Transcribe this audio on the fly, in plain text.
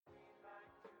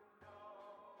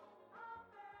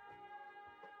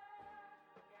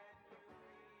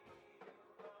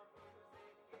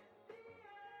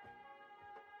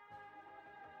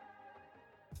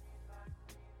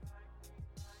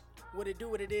What it do,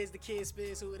 what it is, the Kid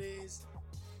Spiz, who it is.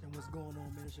 And what's going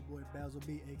on, man? It's your boy Basil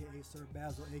B, a.k.a. Sir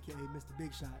Basil, a.k.a. Mr.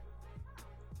 Big Shot.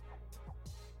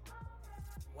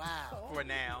 Wow. For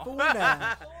now. For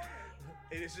now.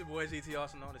 It is your boy GT,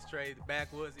 also known as Trey. The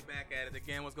Backwoods, he back at it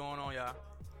again. What's going on, y'all?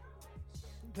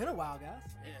 Been a while, guys.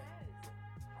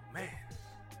 Yeah. Man.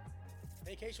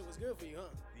 Vacation was good for you, huh?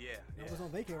 Yeah. I was on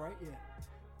vacay, right? Yeah.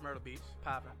 Myrtle Beach,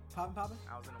 popping. Poppin'?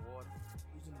 I was in the water.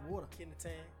 He's in the water. Getting the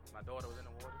tan. My daughter was in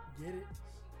the water. Get it?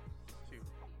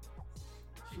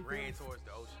 She ran towards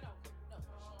the ocean.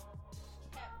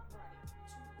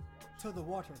 To the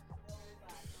water.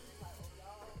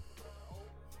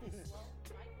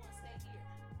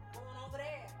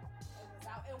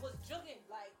 It was jugging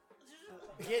like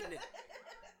Getting it.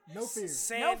 No fear.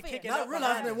 Sand No fear. kicking Not up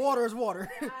realizing that behind water is water.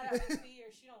 not a fear.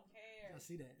 She don't care. I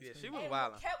see that. Yeah, It's she crazy. was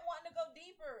wildin'. Kept wanting to go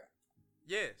deeper.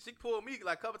 Yeah, she pulled me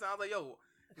like a couple times. Like, yo,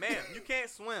 ma'am, you can't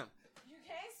swim. You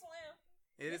can't swim.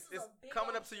 It's This is it's a big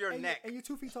coming up to your and neck. And you're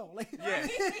 2 feet tall. Like, Yeah,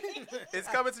 it's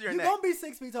coming to your you're neck. gonna be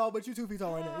 6 feet tall, but you're 2 feet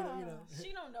tall right now. You know.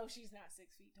 She don't know she's not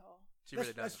 6 feet tall. She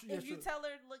really does. If you tell her,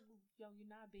 look, yo, you're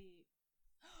not big.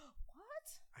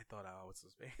 What? I thought I was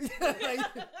suspect.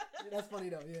 That's funny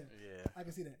though. Yeah. Yeah, I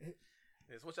can see that.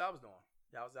 it's what y'all was doing.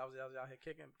 Y'all was out here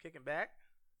kicking back.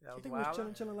 Y'all I was think we was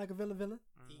wild. chilling like a villain.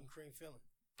 Eating cream filling.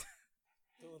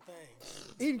 Doing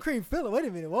things. Eating cream filling. Wait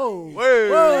a minute. Whoa.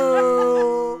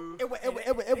 Whoa. It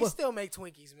They was. still make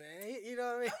Twinkies, man. You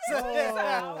know what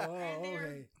Oh, I mean? And they're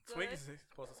okay. good. Twinkies is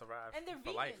supposed to survive And they're for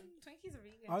vegan. life. Twinkies are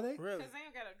vegan. Are they? Really? Because they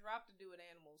ain't got a drop to do with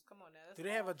animals. Come on now. That's Do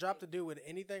they have a all drop to fake. do with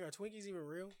anything? Are Twinkies even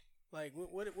real? Like,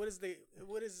 what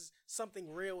is something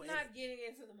real? Not getting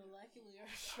into the molecular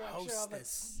structure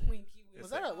Hostess. of a Twinkie. It's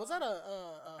Was that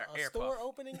a air store puff.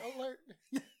 opening alert?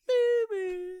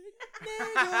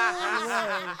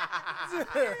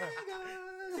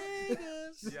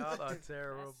 Niggas. Y'all are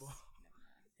terrible.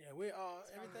 Yeah, we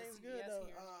everything's good CBS though.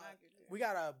 here. It's not good there. We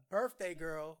got a birthday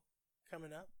girl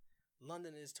coming up.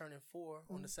 London is turning 4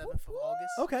 on the 7th of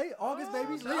August. Okay, August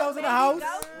baby. No, Leo's in the baby, house.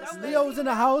 no, Leo's in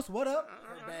the house. What up?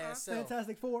 Her bad self.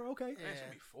 Fantastic Four. Okay. Man,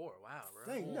 should be 4. Wow, bro.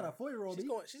 Dang, you got a 4-year-old.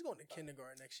 She's going to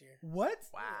kindergarten next year. What?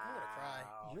 Wow. I'm gonna cry.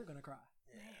 You're gonna cry.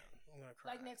 Yeah, I'm gonna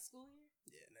cry. Like next school year?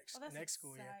 Yeah, Oh, that's next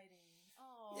school year. exciting.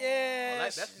 Oh. Yeah, Oh,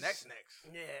 that's next.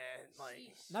 Yeah, like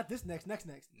Sheesh. Not this next. Next.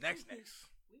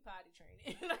 We potty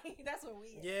training. Like, that's what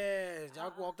we. yeah.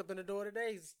 Y'all walked up in the door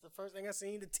today. It's the first thing I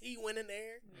seen. The tea went in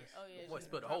there. Oh yeah. Boy, she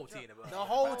spilled the dropped- whole tea in the The bottle.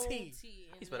 whole tea.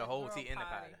 He spilled a whole tea in the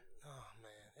potty. Oh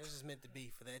man, it was just meant to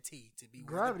be for that tea to be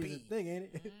Gravity's where a it be. thing, ain't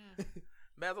it?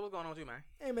 Basil, what's going on with you, man?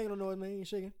 Ain't making no noise, man. Ain't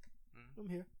shaking. Mm. I'm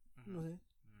here. You know what I'm saying?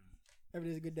 Every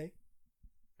day's a good day.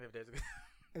 If there's a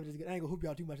Every day's a good. I ain't gonna hoop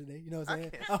y'all too much today. You know what I'm I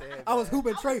saying? can't stand I was that.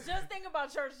 hooping I Trey. was just thinking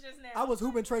about church just now. I was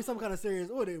hooping Trey some kind of serious.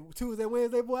 What Tuesday,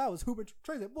 Wednesday, boy. I was hooping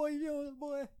Trey. Said, boy, you know,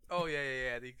 boy. Oh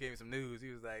yeah. He gave me some news. He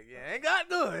was like, "Yeah, ain't got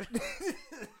good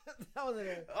I was in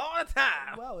there. all the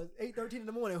time." Well, I was 8:13 in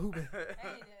the morning hooping. Hey,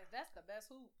 that's the best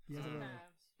hoop. Yes, it was.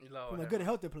 Sometimes. Lord, From a good,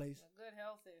 healthy place. A good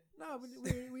healthy. No,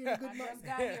 we in a good I month. just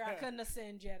got here. I couldn't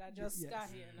ascend yet. I just Yes. got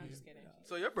here. No, I'm just kidding.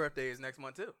 So your birthday is next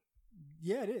month too.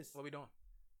 Yeah, it is. What we doing?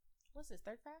 What's this?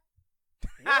 35?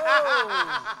 Whoa,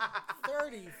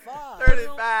 35.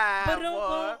 35. boy.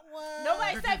 Wow.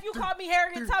 Nobody said if you called me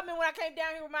Harriet Tubman when I came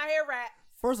down here with my hair wrap.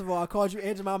 First of all, I called you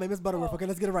Aunt Jemima and Miss Butterworth. Okay,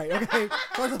 let's get it right. Okay.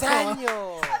 First of all,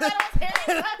 Daniel.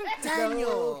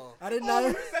 Daniel. I did Oh, not.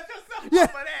 you set yourself Yeah.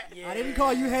 up for that. Yeah. I didn't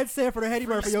call you Head Sanford or Hetty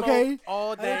Free Murphy. smoke Okay.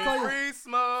 all I didn't day. call you- Free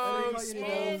smoke. Free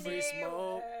smoke. Free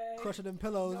smoke. Crushing them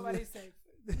pillows. Nobody's safe.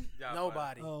 Y'all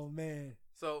Nobody. Oh man.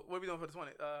 So what we doing for the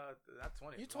 20? Not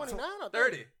 20. You 29 or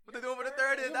 30. What they doing for the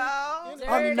 30, dog? You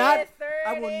I'm not. 30.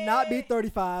 I will not be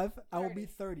 35. I will be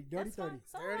 30. Dirty That's 30. fine.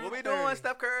 So Dirty. What we 30. doing,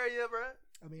 Steph Curry, yeah, bro?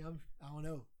 I mean, I don't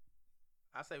know.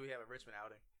 I say we have a Richmond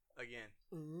outing again.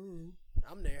 Ooh.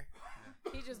 I'm there.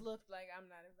 He just looked like I'm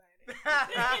not invited.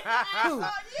 Who?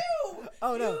 You.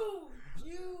 Oh no.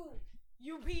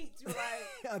 You Pete. You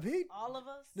like I beat. all of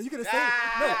us. No, you could have said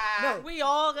no. We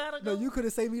all gotta go. No, you could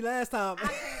have saved me last time.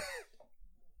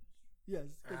 Yes.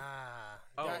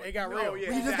 It got no, real. yeah.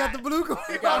 When you just got the blue card.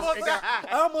 It got-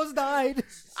 I almost died.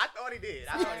 I thought he did.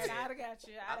 I'd have got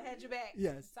you. I'd have had your back.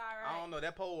 Yes. It's all right. I don't know.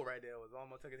 That pole right there was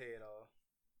almost took his head off.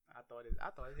 I thought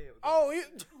his head was. Oh, his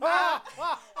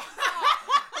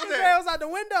head was out the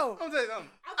window. I'm telling you something.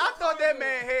 I thought that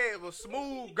man's head was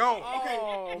smooth gone. Okay.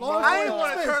 Long I didn't story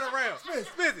want to short, turn around. Spence.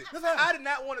 Spizzy, I did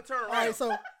not want to turn around. All right,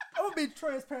 so I'm gonna be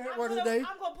transparent I'm word of gonna, the day.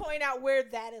 I'm gonna point out where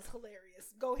that is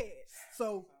hilarious. Go ahead.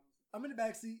 So I'm in the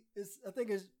back seat. I think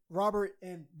it's Robert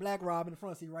and Black Rob in the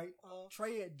front seat, right?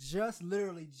 Trey had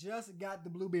literally just got the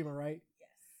Blue Beamer, right? Yes.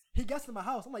 He gets to my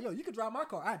house. I'm like, yo, you can drive my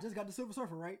car. I just got the Silver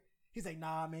Surfer, right? He's like,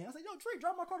 nah, man. I was like, yo, Trey,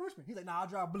 drive my car to Richmond. He's like, nah, I'll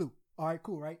drive blue. All right,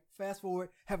 cool, right? Fast forward,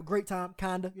 have a great time,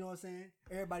 kinda. You know what I'm saying?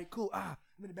 Everybody cool. I'm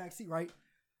in the back seat, right?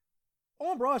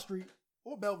 On Broad Street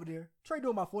or Belvedere. Trey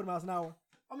doing about 40 miles an hour.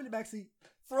 I'm in the back seat.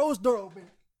 Throws door open.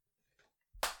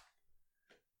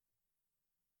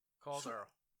 Calls Earl.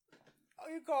 Oh,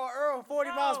 you call Earl 40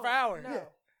 miles per hour. No. Yeah.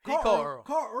 He called Earl.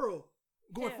 Call Earl.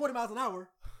 Going Yeah. 40 miles an hour.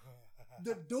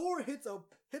 The door hits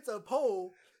a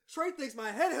pole. Trey thinks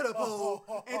my head hit a pole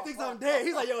and thinks I'm dead.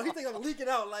 He's like, yo, he thinks I'm leaking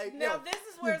out. Like, Now yo. this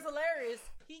is where it's hilarious.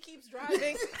 He keeps driving.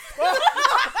 Like,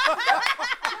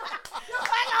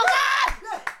 oh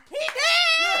God, he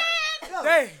did. Yo.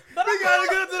 Dang. But We gotta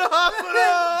get him to the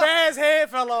hospital. Bad's head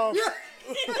fell off.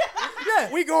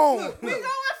 Yeah. We gone. we going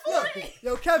 40.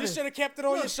 Yo, Kevin. You should have kept it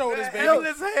on your shoulders, baby. Yo.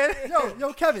 His head.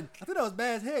 Yo, Kevin. I think that was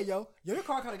Bad's head, yo. Yo, your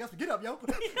car kind of got to get up, yo.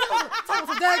 Talking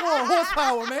some daggone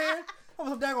horsepower, man.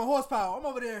 Some daggone horsepower. I'm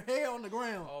over there, head on the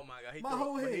ground. Oh my God, My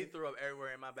whole he head. threw up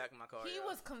everywhere in my back of my car. He yo.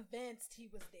 was convinced he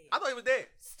was dead. I thought he was dead.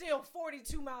 Still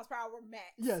 42 miles per hour max.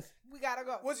 Yes. We gotta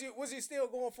go. Was he still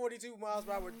going 42 miles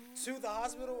per hour to the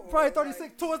hospital? or Probably like-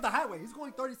 36 towards the highway. He's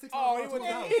going 36 Oh, miles he towards the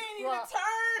wouldn't- highway. He didn't even Right.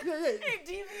 turn. Yeah, yeah. He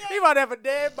deviated. He might have a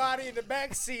dead body in the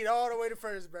back seat all the way to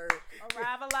Firstburg.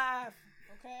 Arrive alive.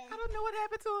 Okay. I don't know what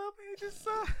happened to him. He just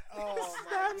Oh,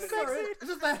 my goodness. Sorry, it's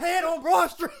just a head on Broad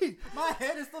Street. My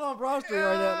head is still on Broad Street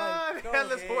right now. Like, the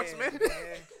headless Go ahead, horseman.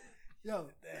 man. yo,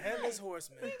 The headless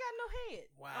horseman. He ain't got no head.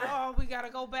 Wow. Oh, we gotta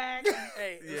go back.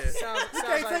 Hey, Yeah. sounds you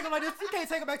can't take him like this. You can't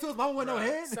take him back to his mama with no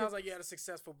head. sounds like you had a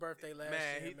successful birthday last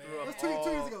Man, year, he man. threw It up was 2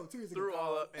 years ago. 2 years ago. Threw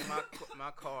all up in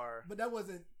my car. But that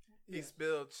wasn't. He Yeah.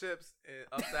 spilled chips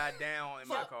upside down in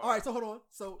my car. All right, so hold on.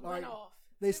 So all right, Went off.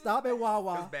 they stop at it was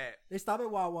Wawa. bad. They stop at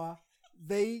Wawa.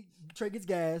 Trey gets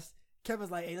gas.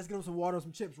 Kevin's like, hey, let's get him some water and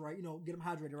some chips, right? You know, get him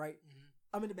hydrated, right?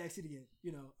 I'm in the back seat again.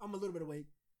 You know, I'm a little bit awake.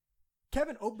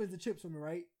 Kevin opens the chips for me,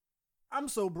 right? I'm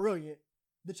so brilliant.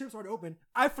 The chips already open.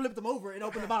 I flipped them over and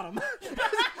opened the bottom.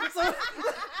 So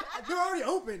they're already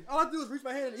open. All I have to do is reach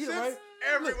my hand and eat them, Chips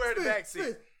right? everywhere in the Look, back seat.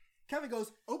 spin. Kevin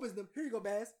goes, opens them. Here you go,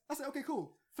 Bass. I said, okay,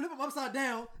 cool. Flip them upside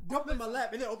down, dump them in my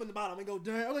lap, and then open the bottom and go,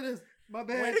 damn, look at this. My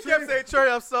bad. He kept saying, Trey,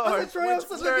 I'm I sorry. said, Trey, I'm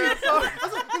sorry. Trey, I'm sorry. I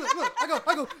said, look,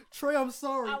 I go, Trey, I'm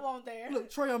sorry. I won't there. Look,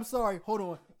 Trey, I'm sorry. Hold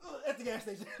on. At the gas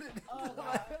station. Oh,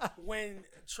 God. When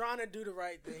trying to do the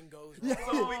right thing goes wrong.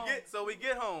 Yeah. So we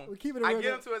get home. We keep it I real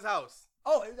get him good. to his house.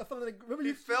 Oh, I felt like, remember He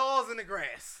you? falls in the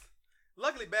grass.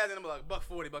 Luckily, Baz and him were like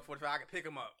 $1.40, $1.45. I could pick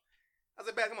him up. I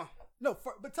said, Baz, come on. No,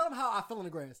 but tell him how I fell in the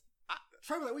grass.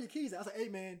 Trey was like, where your keys at? I said, hey,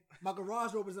 man, my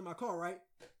garage door was in my car, right?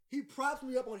 He props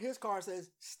me up on his car and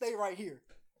says, stay right here,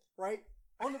 right?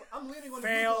 I'm leaning on the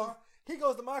Fail. car. He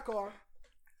goes to my car.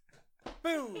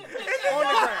 Boom. On the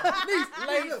ground. Knees,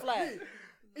 Laid look, flat. knees.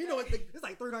 You know, it's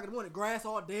like 3 o'clock in the morning. Grass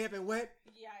all damp and wet.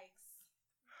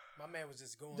 Yikes. My man was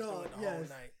just going through Dog, it the yes. whole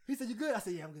night. He said, you good? I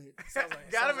said, yeah, I'm good.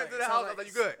 Got him into the house. I was like,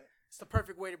 you good? It's the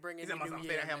perfect way to bring in He the said, new I'm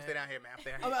year, staying down here. I'm man. staying down here, man. I'm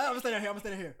staying I'm down here. gonna stay down here. I'm gonna stay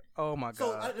down here. Oh, my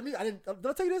So I didn't. Did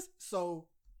I tell you this? So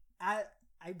I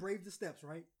braved the steps,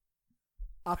 right?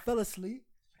 I fell asleep.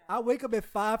 I wake up at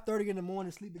 5:30 in the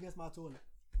morning, sleep against my toilet.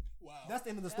 Wow. That's the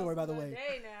end of the story, by the way.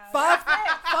 Day now. Five.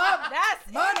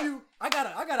 That's Mind it. you, I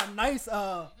got a nice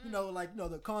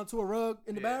the contour rug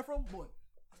in the bathroom. Boy,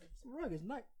 this rug is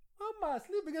nice. I'm not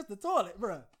sleep against the toilet,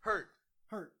 bruh. Hurt.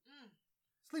 Hurt.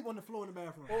 Sleep on the floor in the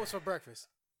bathroom. What was for breakfast?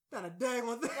 Not a dang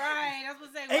one thing. Right. I was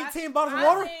gonna say 18 bottles of I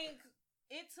water? think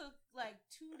it took like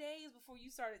 2 days before you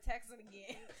started texting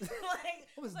again. Like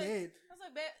I was like, dead. I was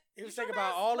like, "Bet He was you thinking sure about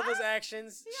that's all of his live?"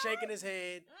 actions, Yeah. shaking his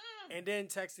head, and then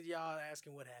texted y'all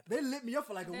asking what happened. They lit me up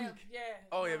for like a Them, week. Yeah.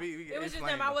 Oh, yeah, no. we It was just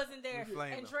flamed them. I them. wasn't there. We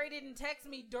flamed And them. Trey didn't text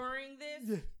me during this.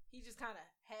 Yeah. He just kind of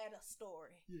had a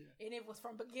story. Yeah. And it was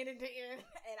from beginning to end.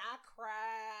 And I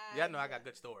cried. Yeah, I know I got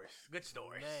good stories. Good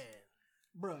stories.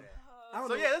 Man. Bruh. I don't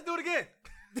So, know. yeah, let's do it again.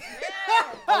 Yeah.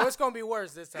 Oh, it's gonna be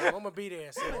worse this time. I'm gonna be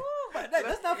there. So. But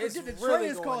let's not It's forget that really Trey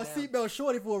is going called down. Seatbelt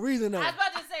Shorty for a reason, though. I was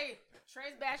about to say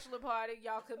Trey's bachelor party.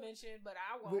 Y'all could mention, but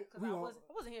I won't because We I won't.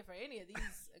 wasn't here for any of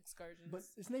these excursions. But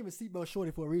his name is Seatbelt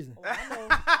Shorty for a reason. Oh, I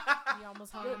know. He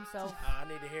almost hung himself. I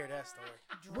need to hear that story.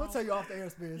 We'll tell you off the air,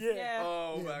 Spears. Yeah.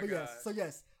 Oh, Yeah, my but God. yes. So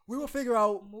yes, we will figure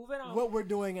out Moving on. what we're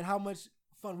doing and how much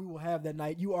fun we will have that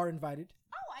night. You are invited.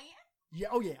 Oh, I am. Yeah.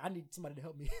 Oh yeah. I need somebody to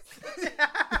help me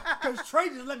because Trey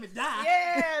just let me die.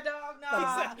 Yeah, dog. No,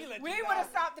 Exactly, let we you would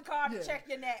have die. stopped the car to Yeah. check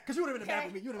your neck. Because you would have been in the back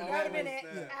Okay? with me. You would That have would been have in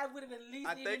been the it. back. Yeah. I would have at least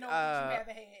I didn't think, know that you have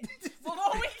a head.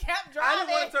 Before we kept I driving,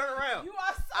 didn't want to turn around. you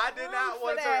are so I did not rude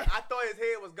want for to turn. that. I thought his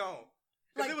head was gone.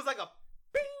 Because Like- it was like a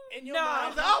bing. In your No. I mind,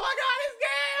 was like, oh my God, it's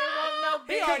It wasn't no he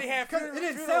big. already had Because it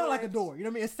didn't sound like a door. You know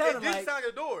what I mean? It It sounded didn't like sound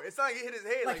like a door. It sounded like he hit his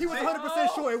head. he was shit.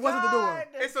 100% sure it wasn't the door.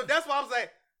 And so that's why I was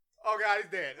like, Oh God,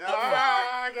 he's dead. Just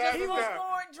God, he he's was done.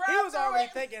 going He was already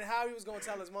thinking. thinking how he was gonna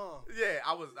tell his mom. Yeah,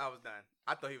 I was done.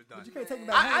 I thought he was done. But you can't take him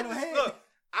back. I no just head. look.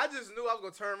 I just knew I was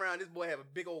gonna turn around. This boy have a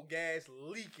big old gas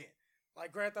leaking.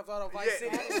 Like Grand Theft Auto Vice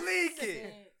Yeah, City.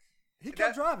 leaking. He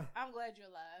kept driving. I'm glad you're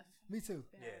alive. Me too.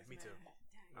 Yeah, me too.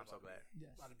 I'm so glad.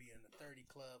 Yes. About to be in the 30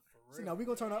 club for real. See, now we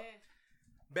gonna turn up.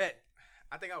 Bet.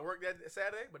 I think I work that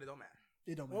Saturday, but it don't matter.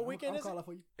 It don't matter. What weekend I'll is call it? out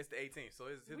for you. It's the 18th, so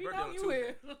his We birthday know on you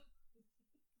Tuesday. will.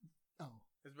 Oh,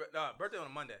 His birthday on a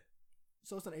Monday.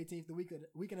 so it's on the 18th,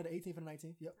 weekend of the 18th and the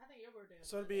 19th. Yep. I think your birthday.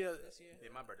 So it'll be this year. Yeah,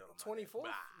 my birthday on a Monday. 24th.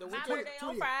 Blah. The My weekend. birthday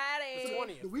on 20th. Friday. The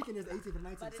 20th. The weekend is the 18th and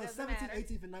 19th. But it So doesn't 17th, matter.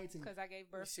 18th, and 19th. Because I gave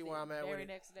birth see where I'm at very with it.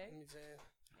 next day. Let me tell you.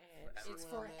 And See it's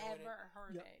where I'm at with forever her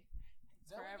Yep. day. Is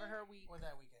that Forever weekend? her week. Or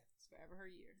that weekend? It's forever her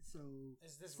year. So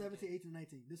It's this 17th, weekend. 18th, and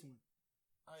 19th. This one.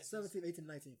 Oh, it's 17th, 18th, and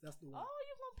 19th. That's the one. Oh,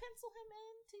 you gonna pencil him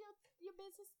into your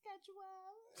business schedule?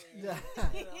 Yeah.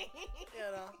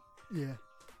 You know. Yeah.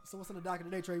 So what's on the docket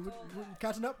today, Trey? We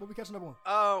catching up? What we catching up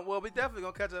on? Well, we definitely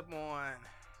gonna catch up on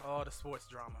all the sports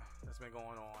drama that's been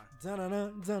going on.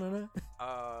 Dun-dun-dun, dun-dun-dun.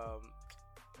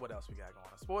 What else we got going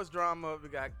on? Sports drama.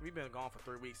 We've been gone for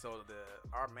 3 weeks, so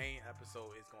our main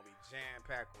episode is gonna be jam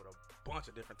packed with a bunch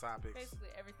of different topics. Basically,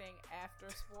 everything after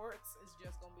sports is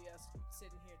just gonna be us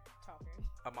sitting here talking.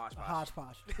 A mosh A podge.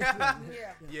 hodgepodge.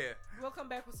 Yeah. Yeah, We'll come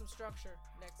back with some structure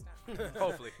next time.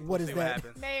 hopefully. What We'll is see that?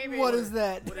 happens. Maybe. What is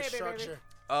that? What is Maybe, structure?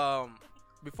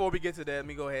 Before we get to that, let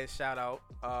me go ahead and shout out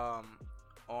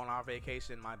on our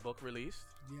vacation my book released.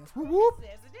 Yes. Whoop whoop.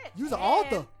 Yes, it did. You's an And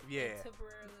author. Yeah, it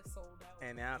temporarily sold out.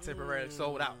 and now temporarily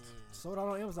sold out. Sold out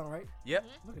on Amazon, right? Yep.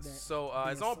 Look at that. So Being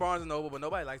it's on sold. Barnes and Noble, but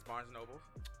nobody likes Barnes and Noble.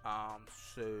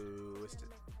 So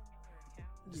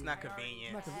it's not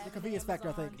convenient. Not the convenience factor,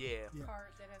 I think. Yeah, Yeah.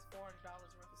 Cart that has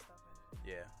 $400 worth of stuff in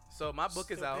it. yeah. So my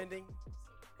book is Still out. pending?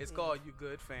 It's called You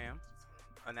Good Fam,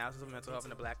 Analysis of Mental Health in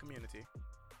the Black Community.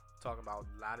 Talking about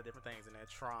a lot of different things in there: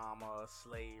 trauma,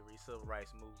 slavery, civil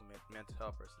rights movement, mental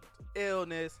health, mental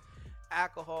illness,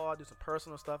 alcohol. Do some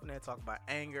personal stuff in there. Talk about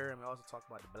anger, and we also talk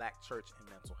about the Black church and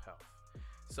mental health.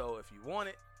 So if you want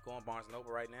it, go on Barnes &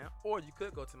 Noble right now, or you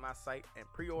could go to my site and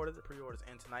pre-order. The pre-order's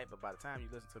in tonight, but by the time you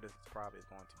listen to this, it's probably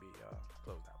going to be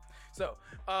closed out. So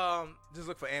just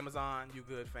look for Amazon, You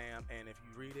Good Fam, and if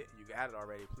you read it and you got it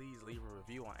already, please leave a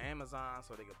review on Amazon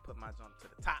so they can put my junk to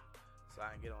the top, so I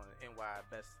can get on the NY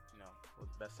best, with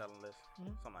the best selling list,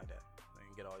 something like that. I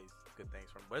can get all these good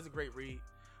things from. But it's a great read.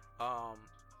 A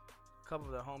couple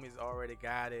of the homies already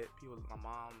got it. My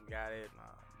mom got it. My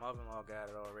mother-in-law got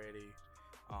it already.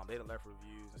 They done left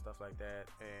reviews and stuff like that,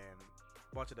 and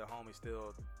a bunch of the homies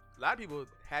still. A lot of people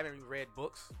haven't read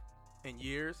books in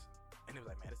years, and it was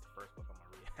like, man, this is the first book I'm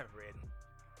gonna read. I haven't read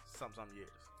in some years.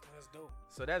 That's dope.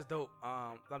 So that's dope.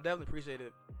 I'm definitely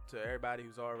appreciative to everybody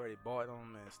who's already bought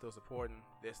them and still supporting.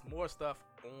 There's more stuff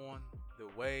on the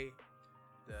way.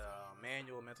 The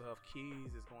manual Mental Health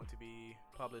Keys is going to be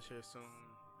published here soon.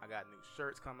 I got new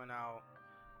shirts coming out.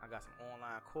 I got some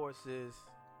online courses.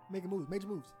 Making moves, major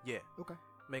moves. Yeah. Okay.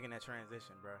 Making that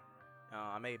transition, bro.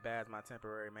 I made Baz my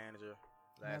temporary manager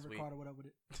last Maverick week. Carter, what up with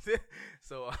it?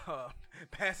 So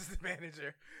Baz is the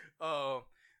manager.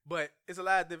 But it's a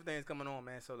lot of different things coming on,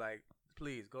 man. So like,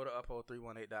 please go to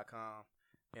uphold318.com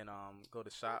and go to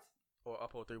shop or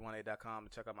uphold318.com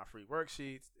and check out my free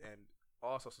worksheets, and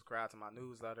also subscribe to my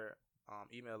newsletter,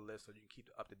 email list, so you can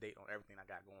keep up to date on everything I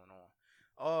got going on.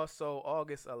 Also,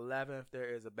 August 11th,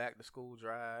 there is a back to school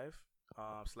drive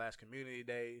 / community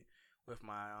day with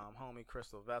my homie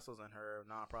Crystal Vessels and her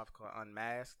nonprofit called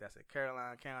Unmasked. That's in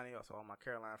Caroline County. Also, all my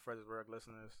Caroline, Fredericksburg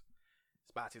listeners,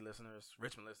 Spotsy listeners,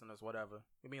 Richmond listeners, whatever.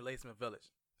 We mean Ladysmith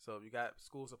Village. So if you got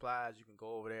school supplies, you can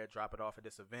go over there, drop it off at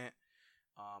this event,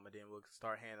 and then we'll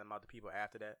start handing them out to people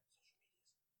after that.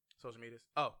 Social medias.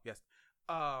 Oh, yes.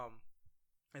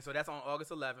 And so that's on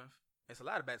August 11th. It's a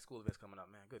lot of back to school events coming up,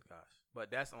 man. Good gosh. But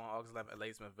that's on August 11th at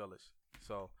Ladysmith Village.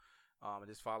 So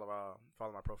just follow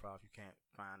my profile if you can't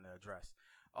find the address.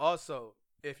 Also,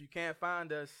 if you can't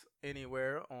find us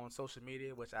anywhere on social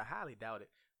media, which I highly doubt it,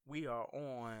 we are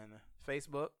on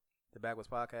Facebook, The Backwoods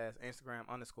Podcast, Instagram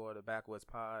 _ The Backwoods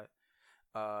Pod,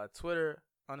 Twitter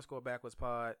 _ Backwoods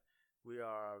Pod. We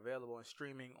are available and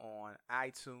streaming on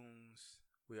iTunes.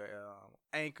 We are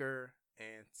Anchor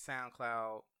and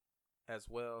SoundCloud as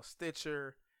well,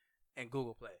 Stitcher and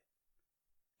Google Play.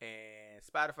 And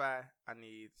Spotify, y'all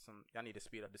need to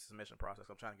speed up the submission process.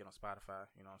 I'm trying to get on Spotify,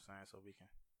 you know what I'm saying, so we can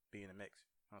be in the mix.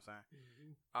 You know what I'm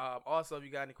saying? Also, if you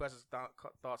got any questions,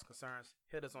 thoughts, concerns,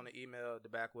 hit us on the email,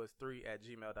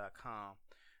 thebackwoods3@gmail.com.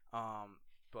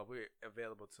 But we're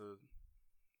available to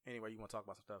anywhere you want to talk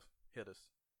about some stuff. Hit us.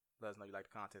 Let us know you like the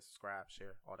content, subscribe,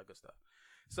 share, all that good stuff.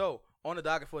 So on the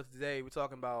docket for today, we're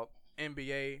talking about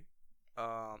NBA,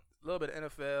 a little bit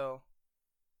of NFL,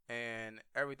 and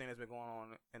everything that's been going on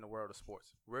in the world of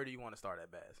sports. Where do you want to start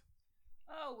at, Baz?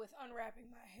 Oh, with unwrapping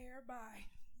my hair. Bye.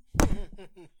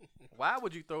 Why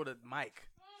would you throw the mic?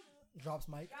 Drops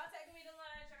mic. Y'all taking me to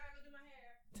lunch. I gotta go do my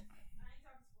hair. I ain't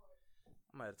talking sports.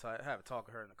 I'm going to have a talk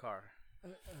with her in the car.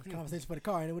 Conversation for the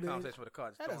car. And Conversation with the car.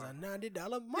 Just That is throwing- a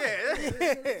 $90 mic.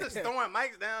 Yeah, just throwing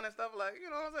mics down and stuff like, you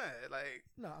know what I'm saying? Like,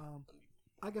 No,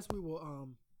 I guess we will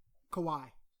Kawhi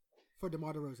for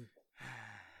DeMar DeRozan.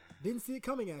 Didn't see it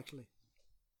coming actually.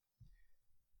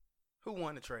 who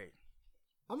won the trade?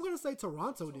 I'm gonna say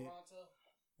Toronto did.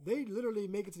 They literally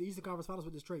make it to the Eastern Conference Finals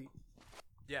with this trade.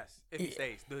 Yes, if he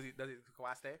stays. Does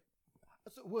Kawhi stay?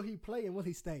 So will he play and will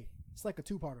he stay? It's like a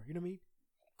two-parter. You know what I mean?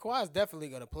 Kawhi's definitely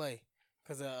gonna play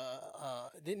because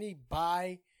didn't he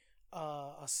buy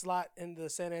a slot in the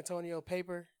San Antonio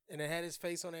paper and it had his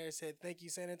face on there and said "Thank you,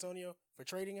 San Antonio, for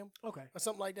trading him" Okay. or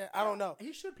something like that? I don't know,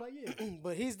 He should play. Yeah.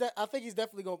 but I think he's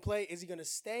definitely gonna play. Is he gonna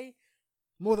stay?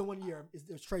 More than 1 year is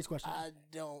the trades question. I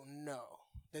don't know.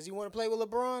 Does he want to play with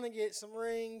LeBron and get some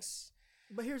rings?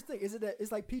 But here's the thing: is it that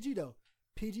it's like PG though?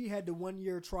 PG had the 1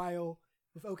 year trial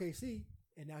with OKC,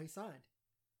 and now he signed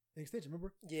an extension.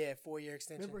 Remember? Yeah, 4-year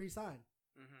extension. Remember he signed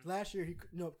Mm-hmm. last year. He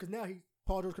because now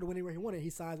Paul George could have went anywhere he wanted. He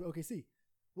signs with OKC.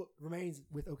 What remains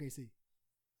with OKC?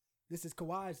 This is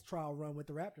Kawhi's trial run with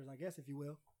the Raptors, I guess, if you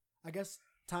will. I guess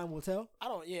time will tell. I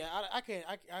don't. Yeah, I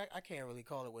can't really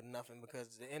call it with nothing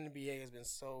because the NBA has been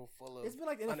so full of It's been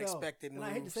like the NFL. unexpected and moves.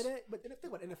 I hate to say that, but think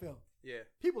about NFL. Yeah,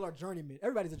 People are journeymen.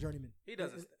 Everybody's a journeyman. he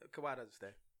doesn't. Kawhi doesn't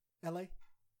stay. LA,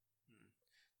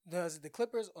 Does it the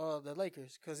Clippers or the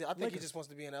Lakers? Because I think he Lakers. just wants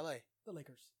to be in LA. the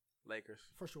Lakers, Lakers.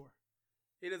 for sure.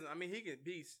 He doesn't. I mean, he can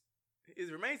be.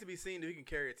 It remains to be seen if he can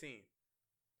carry a team.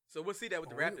 So we'll see that with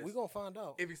the Raptors We gonna find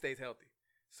out. if he stays healthy.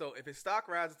 So if his stock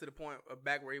rises to the point of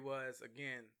back where he was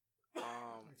again, Like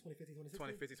 2015, 2016.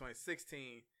 2015,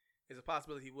 2016, there's a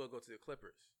possibility he will go to the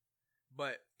Clippers.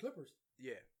 But Clippers.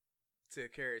 yeah, to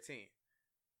carry a team.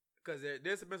 Because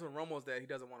there's been some rumors that he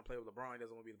doesn't want to play with LeBron. He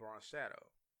doesn't want to be LeBron's shadow.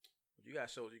 But you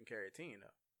guys showed you can carry a team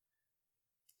though.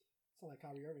 Sound like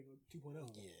Kyrie Irving 2.0.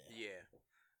 Yeah.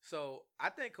 So I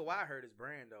think Kawhi hurt his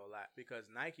brand though a lot because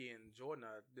Nike and Jordan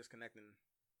are disconnecting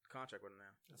the contract with him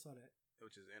now, I saw that.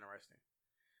 which is interesting.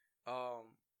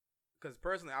 Because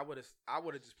personally, I would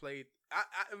have just played.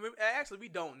 Actually, we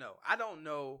don't know. I don't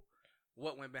know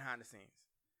what went behind the scenes,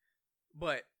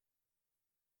 but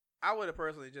I would have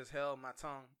personally just held my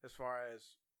tongue as far as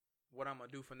what I'm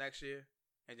gonna do for next year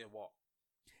and just walk.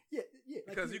 Yeah. Like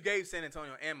Because you gave San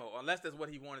Antonio ammo, unless that's what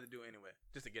he wanted to do anyway,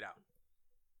 just to get out.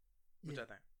 Which Yeah. I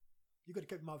think. You could have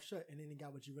kept your mouth shut and then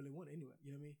got what you really wanted anyway.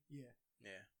 You know what I mean? Yeah.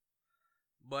 Yeah.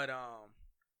 But I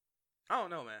don't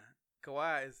know, man.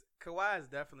 Kawhi is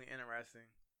definitely interesting.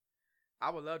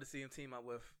 I would love to see him team up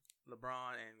with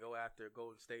LeBron and go after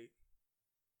Golden State.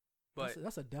 But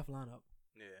That's a def lineup.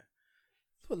 yeah.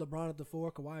 Let's put LeBron at the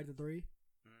 4, Kawhi at the 3.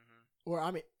 Mm-hmm. Or,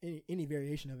 I mean, any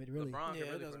variation of it, really. LeBron Yeah, can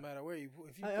it really doesn't matter where you.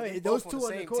 If you I put mean, them those both two on on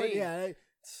the the same court, team, yeah.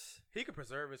 he could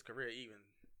preserve his career even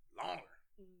longer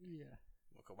Yeah.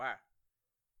 with Kawhi.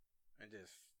 And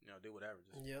just, do whatever.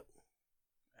 Just Yep.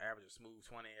 average a smooth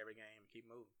 20 every game and keep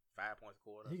moving. 5 points a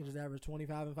quarter. He can just average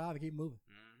 25 and 5 and keep moving.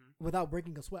 Mm-hmm. Without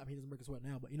breaking a sweat. I mean, he doesn't break a sweat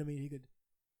now, but you know what I mean? He could.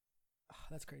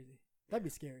 That's crazy. That'd be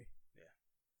scary.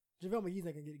 Yeah. JaVale McGee's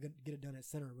not going to get it done at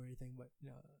center or anything, but,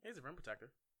 He's a rim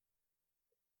protector.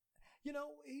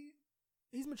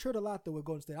 He's matured a lot, though, with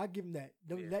Golden State. I give him that.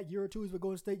 Yeah. That year or two he's with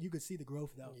Golden State, you could see the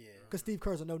growth, though. Yeah. Because Steve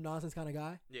Kerr's a no-nonsense kind of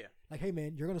guy. Yeah. Like, hey,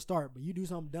 man, you're going to start, but you do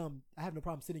something dumb. I have no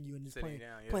problem sitting you and just Sitting you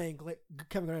down, yeah. playing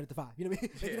Kevin Garnett at the 5. You know what I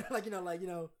mean?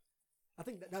 Yeah. I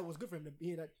think that was good for him to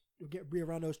be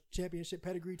around those championship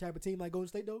pedigree type of team like Golden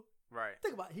State, though. Right.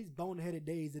 Think about it. He's boneheaded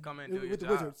days Come in and do your with the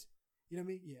job. Wizards. You know what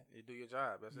I mean? Yeah. You do your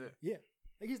job. That's it. Yeah.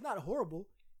 Like, he's not horrible.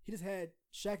 He just had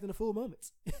Shaq in the full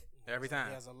moments. Every time.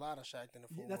 He has a lot of Shaq in the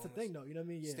full. That's the thing, though. You know what I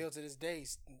mean? Yeah. Still to this day,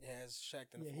 has Shaq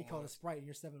in the Yeah, full. he called a moments. Sprite and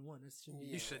you're 7-1. That shouldn't be.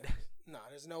 You should. No,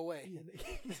 there's no way.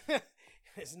 Yeah.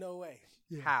 There's no way.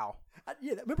 Yeah. How?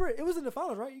 Remember, it was in the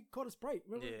finals, right? He called a Sprite.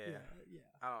 Remember? Yeah. Yeah.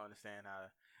 I don't understand how.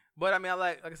 But I mean,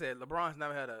 like I said, LeBron's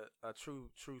never had a true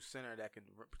center that can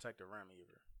protect the rim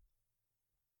either.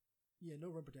 Yeah, no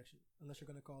rim protection. Unless you're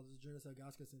going to call this Jonas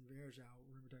Ilgauskas and Varejao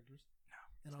rim protectors. No.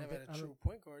 And Never had a true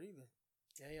point guard either.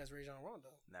 Yeah, he has Rajon Rondo.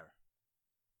 Never.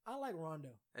 I like Rondo.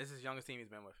 This is his youngest team he's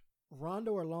been with.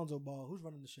 Rondo or Lonzo Ball? Who's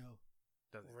running the show?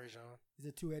 Doesn't Rajon. Is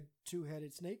it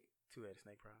two-headed snake? two-headed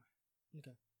snake probably.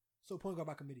 Okay. So point guard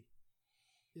by committee.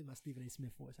 This is my Stephen A.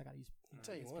 Smith voice. I got to use. I'll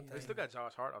tell you one They thing. still got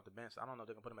Josh Hart off the bench. I don't know if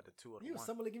they can put him at the 2 or the He was 1.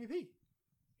 Summer League MVP.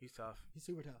 He's tough. He's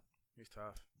super tough. He's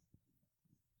tough.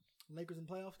 Lakers in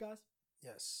playoffs, guys.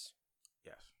 Yes.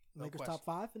 Yes. No Lakers question. top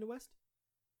 5 in the West.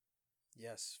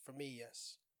 Yes. For me,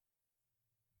 yes.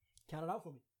 Count it out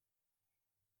for me.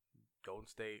 Golden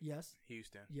State. Yes.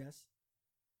 Houston. Yes.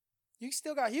 You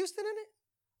still got Houston in it?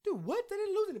 Dude, what? They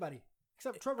didn't lose anybody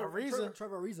except Trevor Ariza.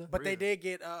 Trevor Ariza. But they Ariza. did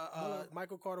get Melo.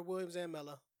 Michael Carter Williams and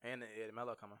Melo. And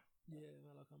Melo coming. Yeah,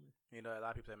 Melo coming. You know, a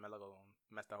lot of people say Melo gonna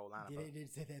mess the whole lineup Yeah, up. they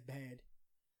didn't say that bad.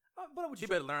 But what He you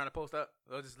better learn how to post up.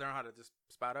 Or just learn how to just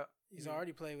spot up. He's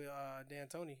already played with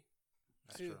D'Antoni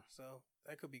That's too, true. so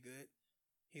that could be good.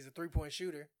 He's a 3-point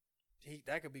shooter.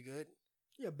 That could be good.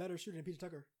 Yeah, better shooter than PJ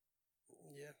Tucker.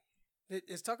 Yeah.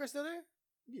 Is Tucker still there?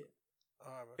 Yeah.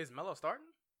 All right, bro. Is Melo starting?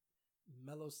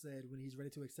 Melo said when he's ready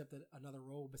to accept another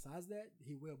role besides that,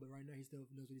 he will. But right now, he still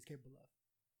knows what he's capable of,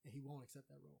 and he won't accept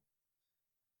that role.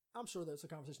 I'm sure there's a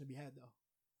conversation to be had though.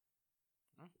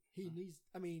 He needs.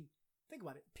 I mean, think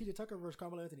about it. PJ Tucker versus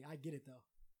Carmelo Anthony. I get it though.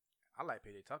 I like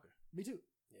PJ Tucker. Me too.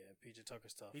 Yeah, PJ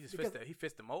Tucker's tough. He just Because-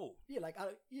 fits the mold. Yeah,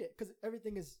 because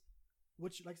everything is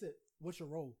like I said, what's your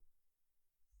role?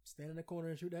 Stand in the corner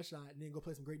and shoot that shot, and then go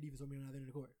play some great defense on me on the other end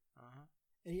of the court.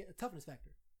 And a toughness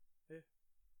factor. Yeah.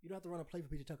 You don't have to run a play for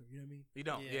PJ Tucker. You know what I mean? You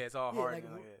don't. Yeah. Yeah, it's all Yeah, hard. like, you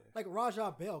know, like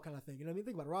Rajah Bell kind of thing. You know what I mean?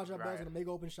 Think about it. Rajah Bell's Right. gonna make an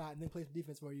open shot and then play some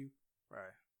defense for you,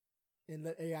 Right. and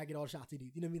let AI get all the shots he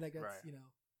needs. You know what I mean? Like that's Right.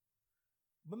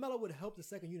 But Melo would help the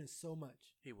second unit so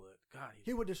much. He would. God,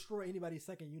 He would destroy anybody's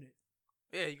second unit.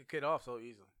 Yeah, he could get off so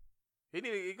easily.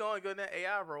 He going to go in that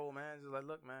AI role, man. Just like,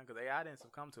 look, man, because AI didn't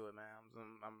succumb to it, man.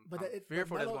 I'm But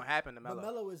fearful that's Melo- going to happen to But Melo.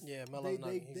 Melo is. Yeah, They Melo's not.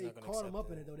 they, He's they not gonna caught him accept up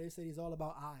that. in it though. They said he's all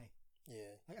about I. Yeah.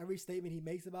 Like every statement he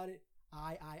makes about it,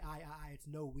 I. It's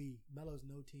no we. Melo's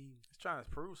no team. He's trying to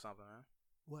prove something, man.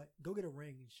 What? Go get a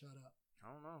ring and shut up.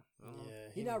 I don't know. Yeah.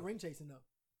 He's not ring chasing though.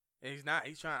 And he's not.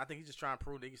 He's trying. I think he's just trying to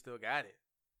prove that he still got it.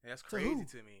 And that's To crazy who?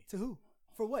 to me. To who?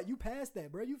 For what? You passed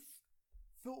that, bro. You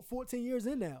 14 years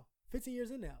in now. 15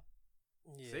 years in now.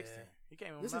 Yeah. 16. He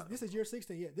came in. This is year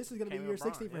 16. Yeah, this is gonna be Came year in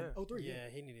 16 for Bron, him. yeah. 03. Yeah,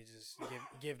 he need to just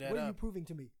give that What are you up. proving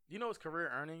to me? You know his career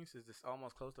earnings is just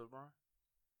almost close to LeBron.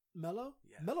 Melo?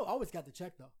 Yeah. Melo always got the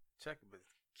check though. Check was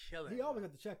killing. He always bro.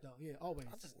 got the check though. Yeah, always.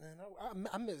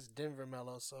 I miss Denver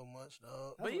Melo so much,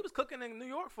 dog. But he was cooking in New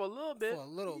York for a little bit. For a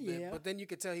little Yeah. bit, but then you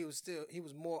could tell he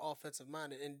was more offensive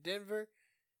minded. In Denver,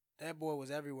 that boy was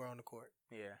everywhere on the court,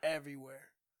 Yeah. everywhere.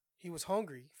 He was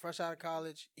hungry, fresh out of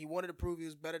college. He wanted to prove he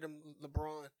was better than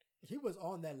LeBron. He was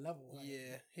on that level. Like,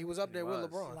 Yeah, he was up He there was.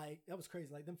 with LeBron, Like that was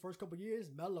crazy. Like them first couple years,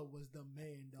 Melo was the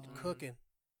man, dog. cooking.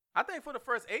 I think for the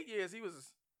first 8 years he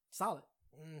was Solid.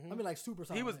 Mhm. I mean, like super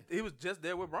solid. he was just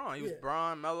there with Braun. He was Yeah.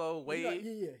 Braun, Melo, Wade.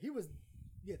 Yeah. He was.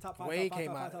 Yeah, top five. Wade top five,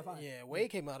 came top out. five, top five. Yeah, Wade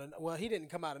came out. Well, he didn't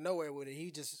come out of nowhere with it.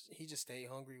 He just stayed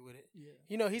hungry with it. Yeah.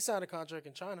 You know, he signed a contract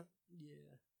in China. Yeah.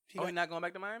 He Oh, got, he not going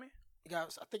back to Miami? I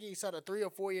think he signed a 3 or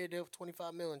 4 year deal for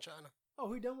 $25 million in China.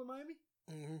 Oh, he done with Miami?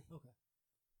 Mm-hmm. Okay.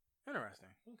 Interesting.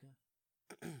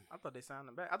 Okay. I thought they signed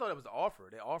him back. I thought it was an offer.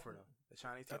 They offered him. The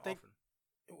Chinese team I think- offered him.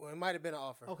 Well, it might have been an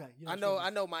offer. Okay. You I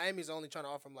know Miami's only trying to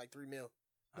offer him like $3 million.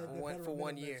 for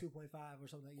 1 year. 2.5 or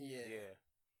something. Like that. Yeah. Yeah.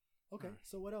 Okay.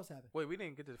 So what else happened? Wait, we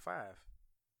didn't get to the 5.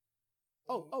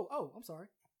 Oh. I'm sorry.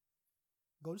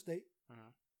 Golden State, Mm-hmm.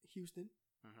 Houston,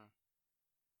 Mm-hmm.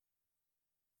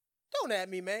 Don't at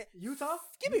me, man. Utah.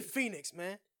 Give me Phoenix,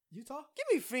 man. Utah. Give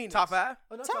me Phoenix. Top 5?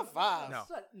 Oh, no, Top five. No.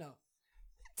 No.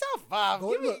 Top 5.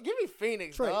 Go- Give look. me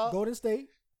Phoenix, Trey, dog. Golden State,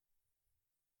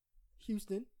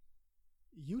 Houston,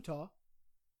 Utah,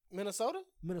 Minnesota?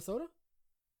 Minnesota.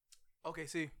 Okay,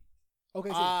 see. Okay.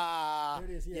 So Ah,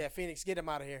 there it is, yeah. Phoenix. Get him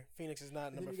out of here. Phoenix is not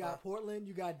and then number you 5. got Portland.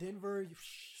 You got Denver.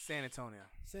 San Antonio.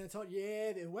 San Antonio.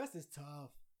 Yeah, the West is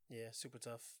tough. Yeah, super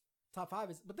tough. Top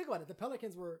 5 is. But think about it. The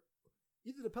Pelicans were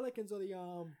either the Pelicans or the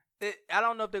I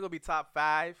don't know if they're going to be top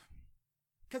 5.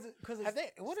 because Have it's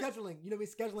they- what is- scheduling. You know, we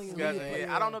scheduling and Scheduling, league play.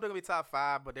 yeah. I don't know if they're going to be top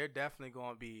 5, but they're definitely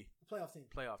going to be Playoff team.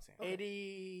 playoff team. Okay.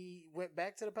 80 went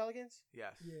back to the Pelicans?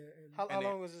 Yes. Yeah. And How And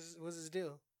long was his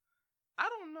deal? I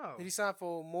don't know. Did he sign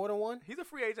for more than one? He's a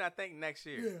free agent, I think, next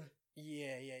year.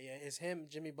 yeah. Yeah. It's him,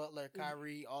 Jimmy Butler,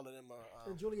 Kyrie, all of them are.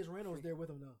 And Julius Randle's there with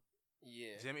him now.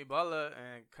 Yeah. Jimmy Butler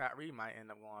and Kyrie might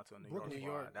end up going to a New Brooklyn. York New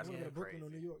squad. York. That's We're gonna gonna be go to Brooklyn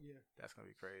crazy. or New York. Yeah. That's gonna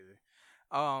be crazy.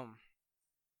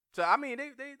 So I mean,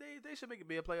 they should make it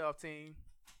be a playoff team,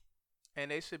 and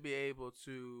they should be able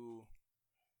to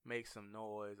make some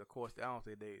noise. Of course, I don't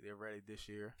think they're ready this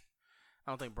year.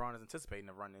 I don't think Braun is anticipating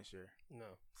a run this year.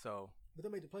 No. So But they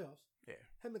made the playoffs. yeah,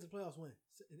 Haven't been to the playoffs when?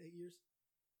 In 8 years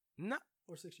no,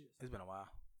 or 6 years? it's been a while.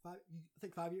 I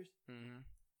think 5 years. Mm-hmm.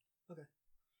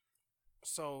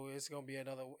 So it's gonna be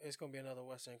another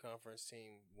Western Conference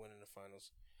team winning the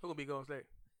finals. Who gonna be Golden State?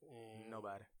 Mm,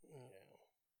 Nobody. yeah.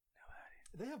 Nobody.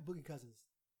 They have Boogie Cousins.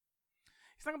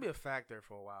 He's not gonna be a factor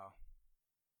for a while.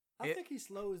 I think he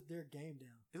slows their game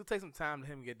down. It'll take some time for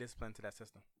him to get disciplined to that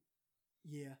system.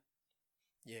 Yeah.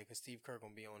 Yeah, because Steve Kerr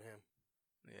gonna be on him.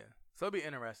 Yeah, so it'll be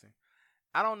interesting.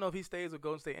 I don't know if he stays with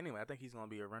Golden State anyway. I think he's gonna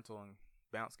be a rental and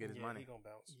bounce, get his Yeah, money. he gonna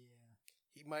bounce. Yeah.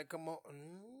 He might come on.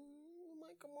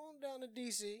 Might come on down to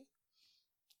DC.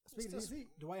 Speaking of DC,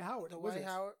 Dwight Howard. The the White Wizards.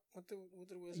 Howard with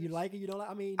the Wizards. You like it? You don't like?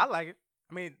 I mean, I like it.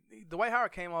 I mean, Dwight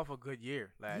Howard came off a good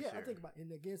year last yeah. year. I think about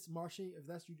and against Marching. If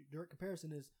that's your direct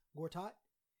comparison, is Gortat.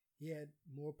 He had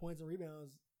more points and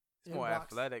rebounds. He's and more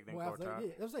blocks. athletic than More Gortat. athletic,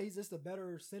 yeah, I was saying he's just a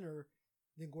better center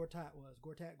than Gortat was.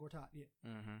 Gortat. Yeah.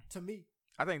 Mm-hmm. To me,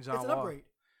 I think it's John an Wall. upgrade.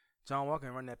 John Wall can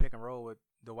run that pick and roll with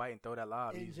Dwight and throw that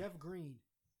lob. And easy. Jeff Green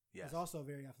Yes. is also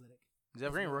very athletic.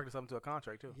 Jeff Green worked himself into a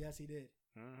contract too. Yes, he did.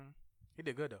 Mm-hmm. He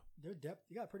did good though. Their depth.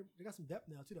 They got some depth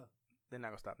now too, though. They're not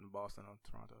gonna stop in Boston or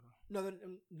Toronto though.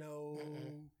 No, no.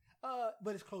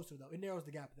 But it's closer though. It narrows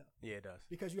the gap though, Yeah, it does.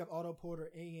 because you have Otto Porter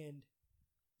and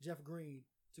Jeff Green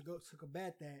to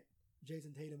combat that.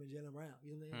 Jason Tatum and Jaylen Brown.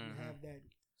 You know what I mean? You have that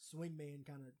swingman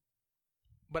kind of.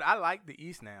 But I like the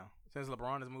East now since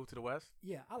LeBron has moved to the West.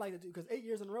 Yeah, I like that too because 8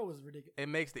 years in a row is ridiculous. It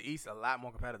makes the East a lot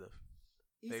more competitive.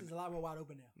 East is a lot more wide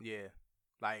open now. Yeah,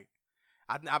 like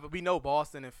we know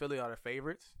Boston and Philly are the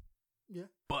favorites. Yeah,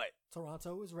 but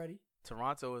Toronto is ready.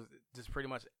 Toronto is just pretty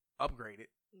much upgraded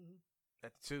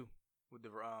at the 2 with the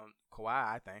Kawhi.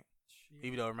 I think,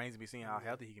 even though it remains to be seen how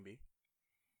healthy he can be.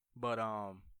 But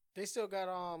they still got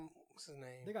what's his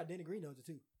name? They got Danny Green though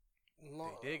too.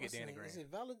 They did get Danny Green. Is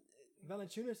it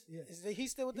Valanciunas? Yeah. Is he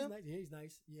still with them? Nice. Yeah, he's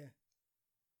nice. Yeah.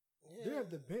 Yeah. They have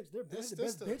the bench. They're the best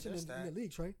still- bench they're in stacked. the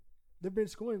league, Trey. Their bench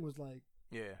scoring was like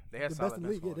yeah, they had the solid best in the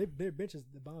league. bench Yeah, scoring. their bench is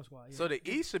the bomb squad. Yeah. So the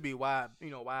East should be wide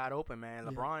open, man.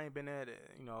 Yeah. LeBron ain't been there.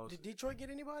 Did Detroit get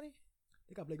anybody?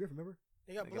 They got Blake Griffin, remember?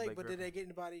 They got They got Blake, Blake but did Griffin. they get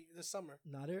anybody this summer?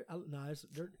 Nah, they're Man.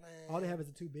 all they have is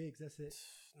the 2 bigs. That's it.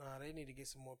 Nah, they need to get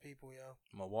some more people, yo.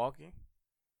 Milwaukee,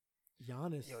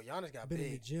 Giannis. Yo, Giannis got been in the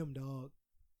big. gym, dog.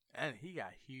 and he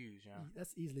got huge. Yeah,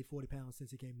 That's easily 40 pounds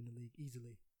since he came in the league.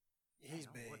 Easily. He's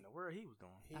Damn, big. What in the world he was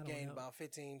doing? He I don't gained know. about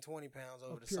 15, 20 pounds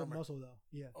over Of the pure summer. muscle, though.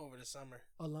 Yeah. Over the summer.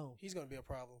 Alone. He's going to be a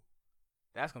problem.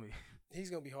 That's gonna be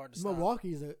He's going to be hard to stop.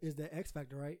 Milwaukee is the X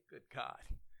factor, right? good. God,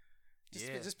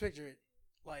 Just picture it.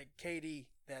 Like KD,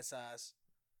 that size.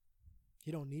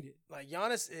 He don't need it. Like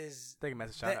Giannis is. take him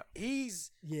as a shout out.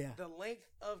 He's Yeah. the length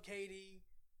of KD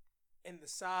and the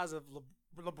size of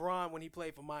LeBron when he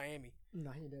played for Miami.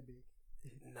 Nah, he ain't that big.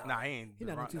 Nah, he ain't. He's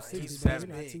not LeBron- 260, he's bro. He's 70.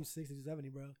 not 260, 270,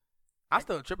 bro. I'm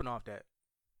still tripping off that.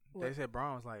 They What? said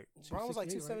Brown was like Brown was like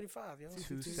 268, 275, yo.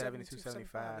 270,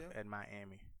 275 yo. at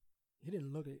Miami. He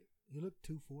didn't look it. He looked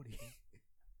 240.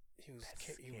 He was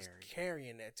That's he was scary.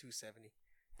 carrying that 270.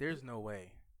 There's no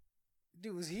way.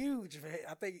 Dude was huge, man.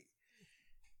 I think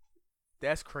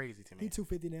That's crazy to me. He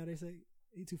 250 now. They say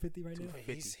he 250 right now.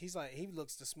 250. he's like he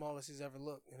looks the smallest he's ever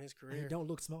looked in his And he career. don't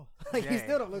look small. Like he Dang.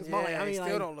 still don't look small. Yeah, Like, I mean, he still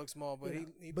like, don't look small, but you know.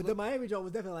 he But the Miami joint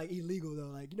was definitely like illegal though.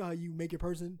 Like you know how you make your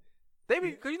person. They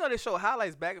be because they show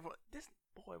highlights back and forth. This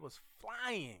boy was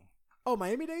flying. Oh,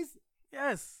 Miami days.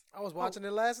 Yes, I was watching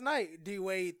it last night. D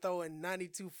Wade throwing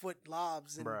 92-foot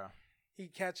lobs and bruh. he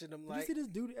catching them Did like you see this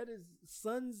dude at his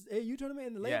son's AU tournament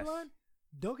in the Yes. layup line,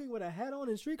 dunking with a hat on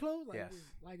and street clothes? Like, Yes.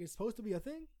 like it's supposed to be a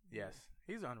thing. Yes,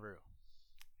 he's unreal.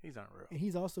 He's unreal. And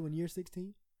he's also in year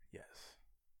 16. Yes.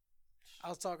 I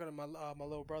was talking to my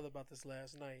little brother about this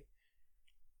last night.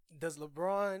 Does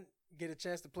LeBron get a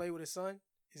chance to play with his son?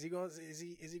 Is he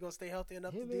gonna stay healthy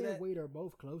enough Him to do and that? Wade are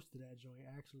both close to that joint,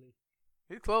 actually.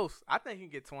 He's close. I think he can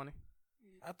get 20.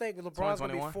 I think LeBron's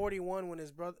gonna be 2021? 41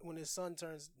 when his son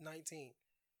turns 19, and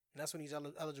that's when he's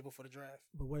eligible for the draft.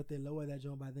 But what if they lower that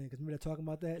joint by then? Because remember they're talking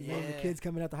about that. Yeah. The Yeah. kids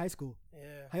coming out to high school.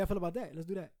 Yeah, How y'all feel about that? Let's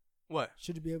do that. What?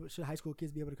 Should high school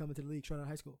kids be able to come into the league straight out of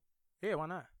high school? Yeah, why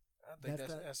not? I think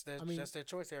That's that's their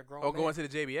choice. They're a grown. Or go man. into the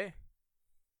JBA.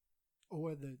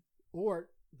 Or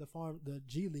the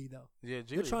G League though. Yeah,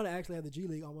 G They're League. trying to actually have the G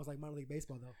League almost like minor league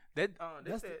baseball though.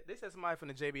 They said somebody from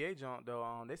the JBA joint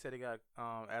though. They said they got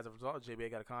as a result,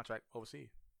 JBA got a contract overseas.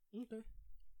 Okay.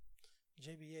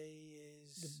 JBA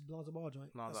is The Lonzo Ball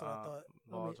joint. Lonzo, That's what I thought.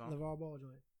 Ball joint. LeVar Ball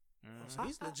joint. Mhm. So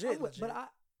he's legit. But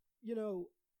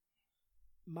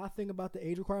my thing about the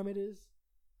age requirement is,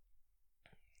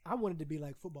 I want it to be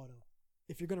like football though.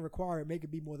 If you're gonna require it, make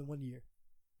it be more than 1 year.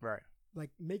 Right.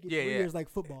 Like make it Yeah, 3 yeah. years like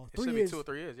football. It 3 should years, be 2 or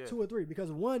 3 years. Yeah. 2 or 3,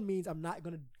 because 1 means I'm not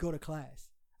gonna go to class.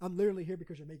 I'm literally here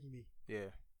because you're making me. Yeah.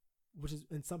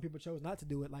 And some people chose not to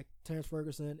do it, like Terrence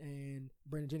Ferguson and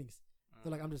Brandon Jennings.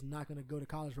 They're like, I'm just not gonna go to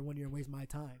college for 1 year and waste my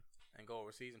time. And go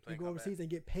overseas and play. And go overseas and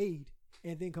get paid,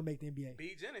 and then come make the NBA.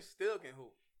 B. Jennings still can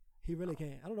hoop. He really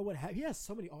can. I don't know what he has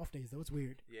so many off days though. It's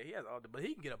weird. Yeah, he has all the, but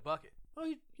he can get a bucket.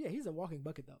 Oh, he's a walking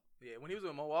bucket though. Yeah, when he was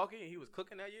in Milwaukee and he was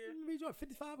cooking that year. He dropped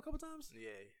 55 a couple times.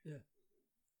 Yeah.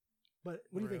 But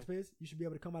what do you think, Spence? You should be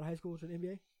able to come out of high school to the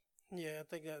NBA. Yeah, I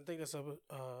think that's a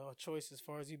choice as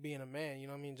far as you being a man. You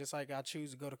know what I mean? Just like I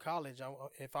choose to go to college,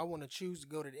 if I want to choose to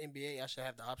go to the NBA, I should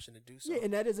have the option to do so. Yeah,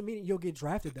 and that doesn't mean you'll get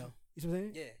drafted though. You see what I'm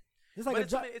saying? Yeah. It's like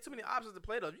But a it's too many options to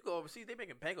play though. You go overseas, they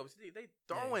making bank overseas. They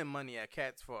throwing money at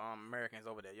cats for Americans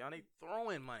over there. Y'all, they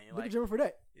throwing money. Look Like at Jimmy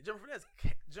Fredette. Jimmy Fredette's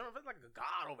like a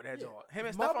god over there, Yeah. Joe. Him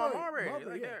and Marbury, Stephon Marbury.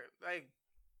 Marbury, Like, yeah. they're like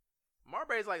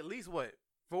Marbury's like at least what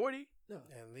 40 No,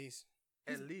 At least.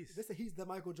 at least. they say he's the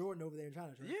Michael Jordan over there in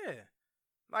China. Right? Yeah,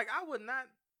 like I would not.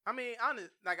 I mean, I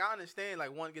understand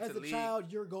like one gets As to a league child,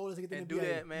 your goal is to get to the and NBA. do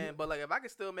that, man. But like if I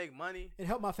could still make money and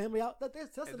help my family out. That's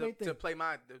the and main thing. to play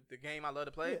the game I love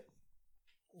to play. Yeah.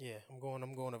 Yeah, I'm going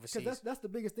overseas. Because that's the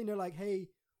biggest thing. They're like, hey,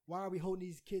 why are we holding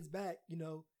these kids back? You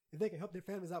know, if they can help their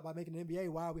families out by making the NBA,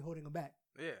 why are we holding them back?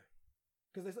 Yeah.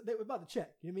 Because they're about the check.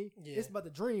 You know what I mean? Yeah. It's about the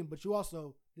dream, but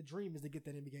the dream is to get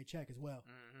that NBA check as well.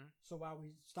 Mm-hmm. So why are we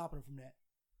stopping them from that?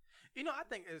 You know, I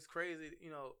think it's crazy.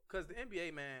 You know, because the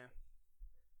NBA, man.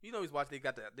 You know, he's watching.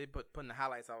 They putting the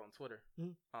highlights out on Twitter.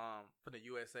 Mhm. For the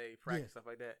USA practice stuff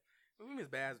like that. We Miss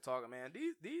Bass are talking, man.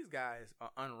 These guys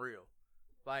are unreal.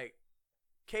 Like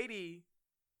KD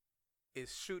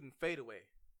is shooting fadeaway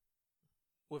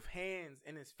with hands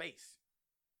in his face.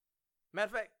 Matter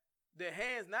of fact, the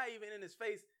hands not even in his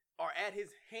face are at his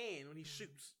hand when he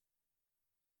shoots,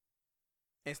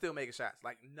 and still making shots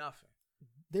like nothing.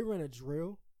 They run a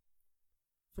drill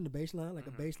from the baseline, like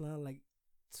Mhm. a baseline,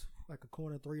 like a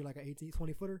corner three, like an 18,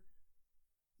 20 footer.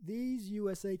 These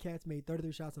USA cats made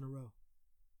 33 shots in a row.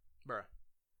 Bruh.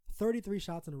 33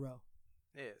 shots in a row.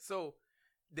 Yeah. So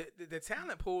the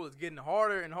talent pool is getting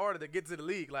harder and harder to get to the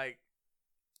league. Like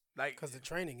because the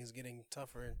training is getting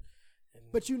tougher.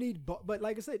 And But you need, but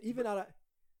like I said, even out of,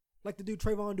 like the dude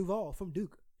Trayvon Duval from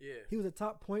Duke. yeah, He was a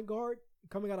top point guard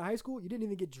coming out of high school. You didn't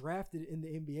even get drafted in the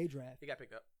NBA draft. he got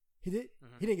picked up. He did?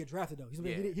 Mhm. He didn't get drafted though.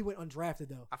 Yeah. He went undrafted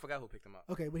though. I forgot who picked him up.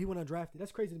 Okay, but he went undrafted.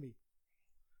 That's crazy to me.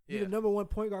 Yeah. You're the number one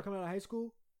point guard coming out of high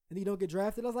school, and you don't get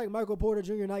drafted. That's like Michael Porter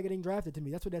Jr. not getting drafted to me.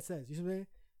 That's what that says. You see what I'm saying?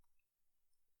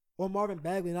 Or Marvin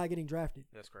Bagley not getting drafted.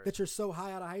 That's crazy. That you're so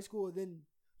high out of high school, and then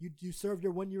you served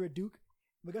your 1 year at Duke.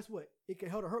 But guess what? It could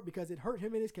help or hurt because it hurt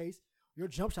him in his case. Your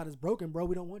jump shot is broken, bro.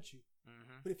 We don't want you.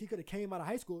 Mm-hmm. But if he could have came out of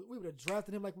high school, we would have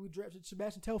drafted him like we drafted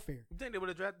Sebastian Telfair. You think they would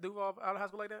have drafted Duval out of high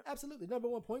school like that? Absolutely. Number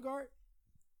one point guard.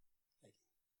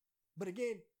 But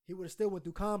again, he would have still went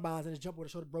through combines and his jump would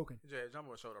have showed broken. Yeah, jump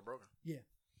with shoulder broken. Yeah.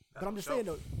 That's But I'm for just sure. saying,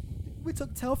 though, we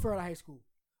took Telfair out of high school.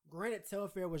 Granted,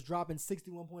 Telfair was dropping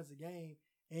 61 points a game,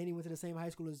 and he went to the same high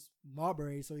school as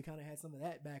Marbury, so he kind of had some of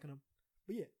that backing him.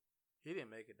 But yeah, He didn't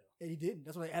make it though. and he didn't.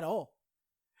 That's what at all.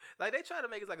 Like they try to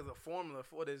make it like it's a formula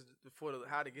for this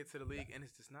how to get to the league, and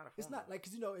it's just not a formula. It's not like,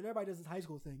 because, and everybody does this high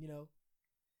school thing,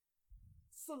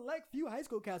 Select few high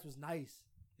school cats was nice.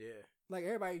 Yeah. Like,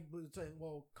 everybody was saying,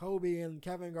 well, Kobe and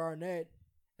Kevin Garnett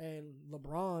and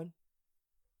LeBron.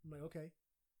 I'm like, okay.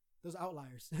 Those are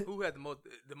outliers. Who had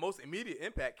the most immediate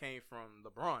impact came from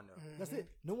LeBron though. That's it.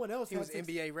 No one else He had was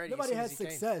NBA ready. Nobody as soon had as he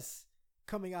came. success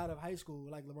coming out of high school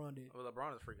like LeBron did. Well,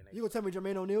 LeBron is a freaking. You gonna tell me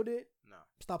Jermaine O'Neal did? No.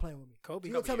 Stop playing with me. Kobe.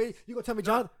 You gonna tell me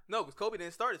Jonathan No, because Kobe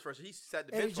didn't start his first year. He sat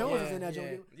the Eddie bench for Jones a was while. in that Yeah.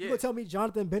 joint. Yeah. You gonna tell me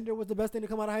Jonathan Bender was the best thing to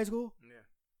come out of high school? Yeah.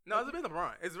 No, it's been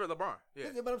LeBron. It's LeBron.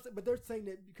 Yeah. But they're saying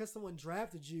that because someone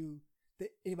drafted you, that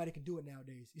anybody can do it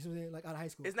nowadays. You see what I'm saying? Like out of high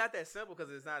school. It's not that simple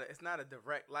because it's not a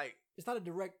direct like It's not a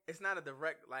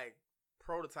direct. like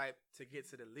prototype to get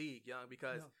to the league, young,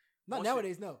 because No. Not once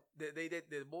nowadays. No.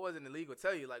 the boys in the league will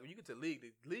tell you like when you get to the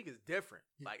league is different.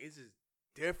 Yeah. Like it's just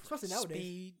different. Especially nowadays.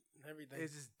 Speed, everything.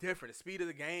 It's just different. The speed of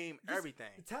the game, This-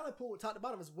 everything. The talent pool, top to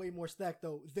bottom, is way more stacked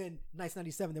though than Nice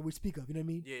 '97 that we speak of. You know what I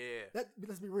mean? Yeah. That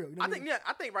let's be real. You know I what think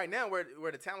I think right now where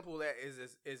the talent pool at is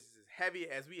as heavy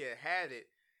as we had it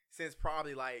since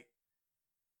probably like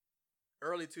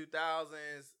early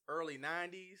 2000s, early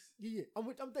 90s. Yeah.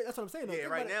 That's what I'm saying. Though. Yeah,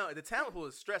 Think right about it. now the talent pool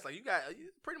is stressed. Like you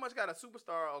pretty much got a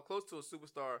superstar or close to a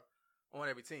superstar on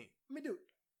every team. I mean, dude,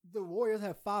 the Warriors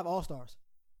have 5 All-Stars.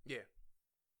 Yeah.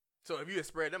 So if you had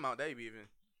spread them out, they'd be even.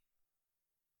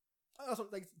 That's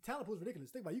what, like, talent pool is ridiculous.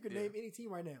 Think about it. You can Yeah. name any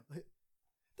team right now.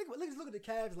 Look at the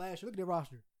Cavs last year. Look at their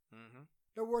roster. Mm-hmm.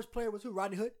 Their worst player was who?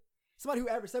 Rodney Hood? Somebody who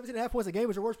averaged 17.5 points a game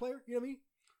was your worst player? You know what I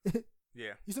mean?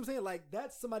 Yeah. You see what I'm saying? Like,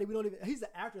 that's somebody we don't even... He's an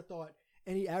afterthought,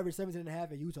 and he averaged 17.5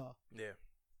 at Utah. Yeah.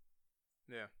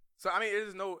 Yeah. So I mean,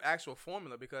 there's no actual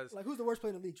formula because Like, who's the worst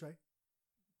player in the league, Trey?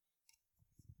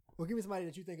 Well, give me somebody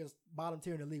that you think is bottom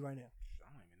tier in the league right now. I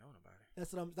don't even know nobody.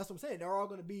 That's what I'm saying. They're all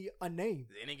going to be unnamed.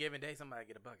 Any given day, somebody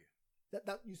get a bucket.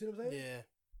 That you see what I'm saying? Yeah.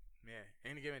 Yeah,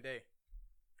 any given day.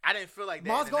 I didn't feel like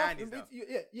that Mozgov, in the 90s,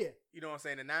 though. yeah. You know what I'm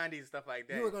saying? The 90s and stuff like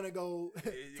that. You were going to go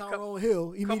Yeah, Tyrone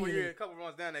Hill immediately. couple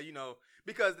runs down there,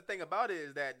 because the thing about it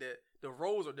is that the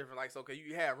roles are different. Like, so, okay,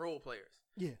 you have role players.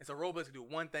 Yeah. And so role players can do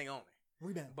one thing only.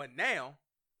 Rebound. But now,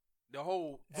 the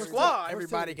whole Versatility. squad,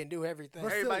 Everybody can do everything.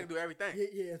 everybody can do everything.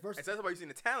 Yeah, And so that's why you see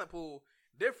the talent pool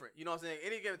different. You know what I'm saying?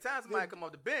 Any given time, somebody come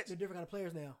off the bench. They're different kind of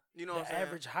players now. You know what I'm The saying?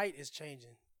 average height is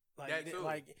changing. That too.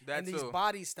 And these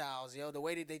body styles, the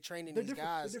way that they training They're these different,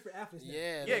 guys. they're different athletes now.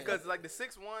 Yeah. Yeah, because like the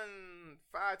 6'1",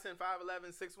 5'10",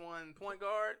 5'11", 6'1" point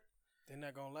guard. they're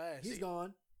not gonna last. He's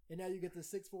gone. And now you get the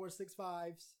 6'4",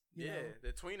 6'5s. Yeah, the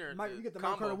tweener. You get the combo.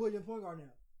 Mike Carter Williams point guard now.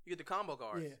 You get the combo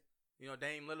guards. Yeah.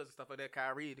 Dame Lillard and stuff like that.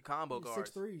 Kyrie, the combo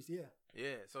guards. 6'3s, yeah.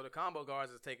 Yeah, so the combo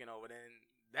guards is taking over. Then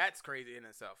that's crazy in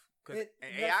itself. And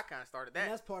And AI kind of started And that.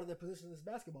 that's part of their positionless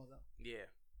basketball, though. Yeah.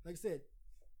 Like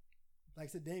I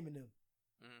said, Dame and them.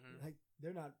 Mm-hmm. Like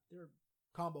they're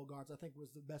combo guards. I think was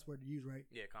the best word to use, right?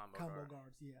 Yeah, combo guard.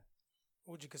 guards. Yeah.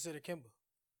 What would you consider Kimba?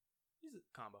 He's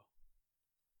Combo.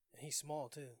 And he's small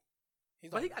too. He's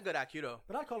But he like, got good IQ, though.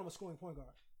 But I'd call him a scoring point guard.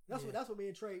 That's Yeah. what me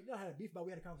and Trey had a beef about.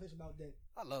 We had a conversation about that.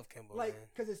 I love Kimba, Like, man.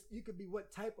 because you could be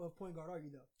what type of point guard are you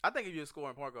though? I think if you're a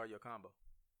scoring point guard, you're a combo.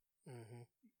 Mm-hmm.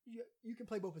 You can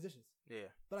play both positions, Yeah.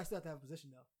 but I still have to have a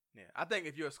position though. Yeah. I think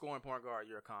if you're a scoring point guard,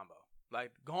 you're a combo.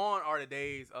 Like, gone are the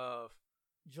days of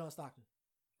John Stockton.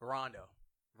 Rondo.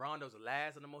 Rondo's the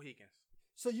last of the Mohicans.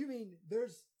 So you mean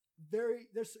there's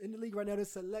in the league right now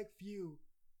there's select few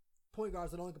point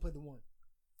guards that only can play the one.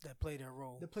 That play their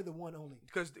role. That play the one only.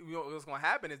 Because what's going to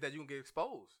happen is that you can get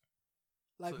exposed.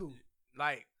 Like So, who?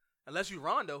 Like, unless you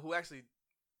Rondo, who actually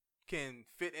can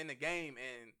fit in the game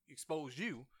and expose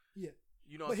you. Yeah.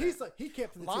 You know But what I'm saying? he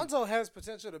can't play the Lonzo has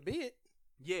potential to be it.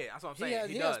 Yeah, that's what I'm saying.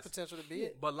 He does. has potential to be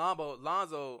it. But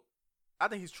Lonzo, I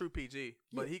think he's true PG,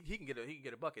 but he can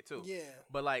get a bucket too. Yeah.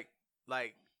 But like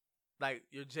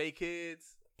your J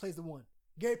Kids, plays the one.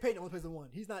 Gary Payton only plays the one.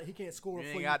 He can't score You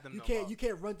ain't for you. got them You no can't more. you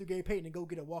can't run through Gary Payton and go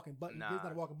get a walking bucket. Nah. He's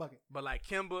not a walking bucket. but like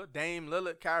Kimba, Dame,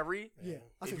 Lillard, Kyrie, Yeah.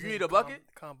 I see if what you you're need a bucket,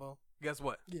 Combo. guess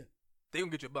what? Yeah. They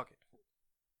gonna get you a bucket.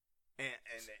 And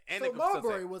So they can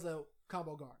Marbury was a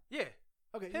combo guard. yeah,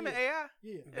 Okay. him yeah. and AI,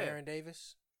 Yeah. Baron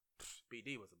Davis.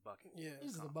 BD was a bucket. Yeah.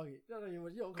 He's just a bucket. You don't care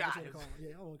what God. you want to call him. Yeah,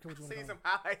 I don't care what you want to Seen call some him.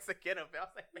 highlights again of it. I was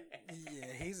like, man,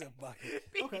 Yeah, he's a bucket.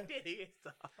 Okay. BD is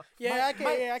tough. Yeah, I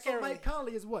can't. So Mike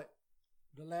Conley is what?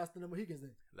 The last of the Mohicans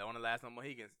then. That one of the last on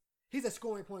Mohicans. He's a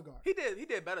scoring point guard. He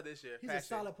did better this year. He's a past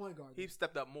year. solid point guard. He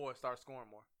stepped up more, started scoring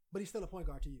more. But he's still a point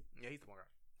guard to you. Yeah, he's the point guard.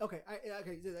 Okay.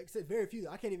 Okay. Like I said, very few.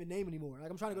 I can't even name anymore.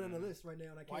 Like I'm trying to go down the list right now,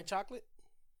 and I can't. White chocolate.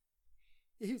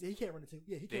 Yeah, he can't run the two.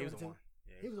 Yeah, he Yeah, can't he was run the the one. two.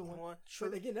 Yeah, He was the one. One.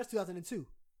 But again, that's 2002. You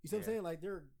see what I'm Yeah. saying? Like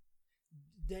they're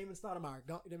Damon Stoudemire.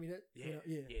 I mean, that, Yeah, you know,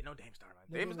 yeah. yeah, no Dame Stoudemire.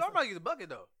 No Dame Dame Stoudemire gets a bucket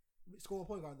though. Scoring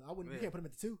point guard though. I wouldn't. You Yeah. can't put him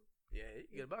at the two. Yeah, he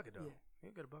can get a bucket though. Yeah. He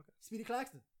can get a bucket. Speedy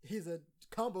Claxton. He's a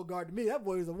combo guard to me. That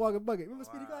boy was a walking bucket. Remember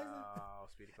Speedy Claxton? Wow,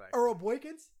 Speedy Claxton. Earl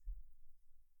Boykins.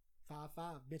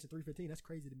 5'5", bench of 315. That's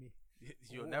crazy to me.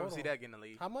 You'll Hold never on. see that get in the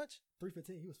league. How much?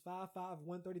 315. He was 5'5",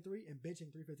 133, and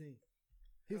benching 315.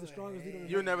 He was the Oh, strongest dude in the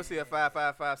You'll league. never see a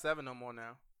 5'5", 5'7" no more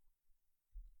now.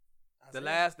 The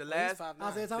last, He's 5'9".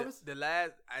 Isaiah Thomas. the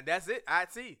last, and that's it.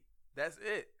 IT. That's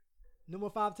it. No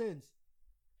more 5'10s.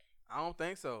 I don't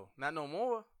think so. Not no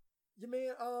more. Your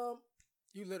man,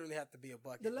 You literally have to be a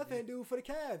bucket. the left hand dude for the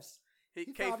Cavs. He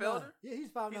He's K 5'9". Felder. Yeah, he's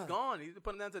 5'9". He's gone. He's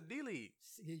putting down to the D League.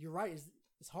 Yeah, you're right.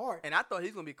 It's hard. And I thought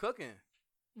he's gonna be cooking.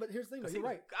 But here's the thing, though. 'Cause You're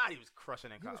right. God, he was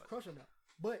crushing in He was college. crushing that.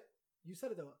 But you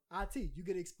said it though. IT, you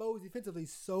get exposed defensively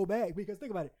so bad because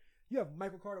think about it. You have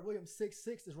Michael Carter Williams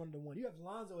 6'6" that's running the one. You have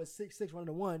Lonzo at 6'6" running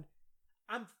the one.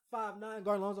 I'm 5'9"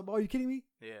 guarding Lonzo Ball. Are you kidding me?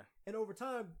 Yeah. And over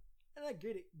time, and I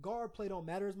get it, guard play don't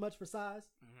matter as much for size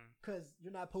because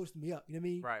you're not posting me up. You know what I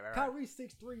mean? Right. Kyrie's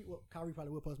 6'3". Well, Kyrie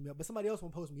probably will post me up, but somebody else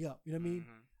won't post me up. You know what I mean?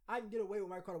 I can get away with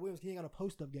Michael Carter Williams because he ain't got a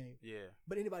post up game. Yeah.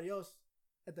 But anybody else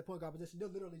at the point guard position, they'll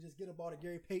literally just get a ball to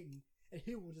Gary Payton and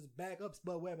he will just back up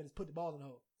Spud Webb and just put the ball in the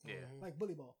hole. Yeah. Like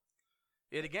bully ball.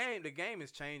 Yeah. The game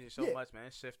is changing so Yeah. much, man.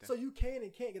 It's shifting. So you can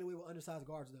and can't get away with undersized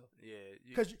guards though. Yeah.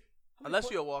 Because Unless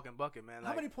you're a walking bucket, man. how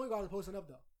Like, many point guards are posting up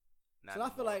though? not So I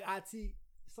feel anymore. like IT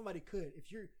somebody could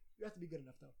if you have to be good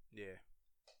enough though. Yeah.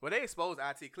 Well, they exposed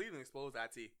IT. Cleveland exposed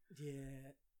IT.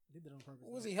 Yeah, they did it on purpose.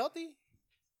 Was though. he healthy?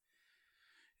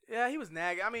 Yeah, he was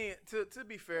nagging. I mean, to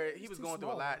be fair, he He's was too going through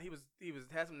a small. lot. He was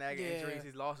had some nagging Yeah. injuries.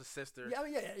 He's lost his sister. Yeah, I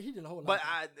mean, yeah, he did a whole lot.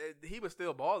 But he was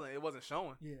still balling. It wasn't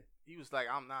showing. yeah, He was like,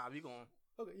 "I'm not. We gonna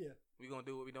okay, yeah.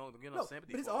 do what we don't get no No,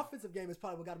 sympathy." but his for him. offensive game is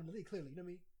probably what got him in the league. Clearly, you know what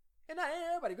I mean? And not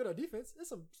everybody good on defense.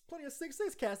 There's plenty of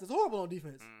 6'6" cats that's horrible on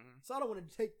defense. So I don't want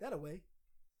to take that away.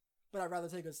 But I'd rather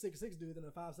take a 6'6" dude than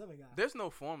a 5'7" guy. There's no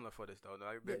formula for this though.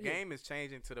 Like the game is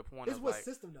changing to the point It's of what like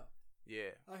system though. yeah.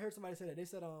 I heard somebody say that. They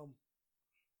said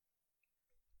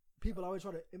people always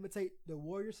try to imitate the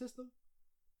Warrior system.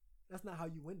 That's not how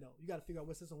you win though. You got to figure out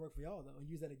what system works for y'all though and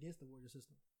use that against the Warrior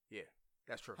system. Yeah,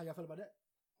 that's true. How y'all feel about that?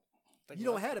 You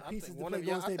don't have the pieces to play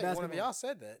Golden State basketball. One of y'all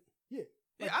said that. Yeah.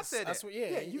 Yeah, I said that.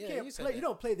 You can't play. You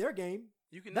don't play their game.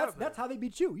 You can. That's how they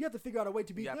beat you. You have to figure out a way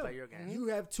to beat them. Play your game. You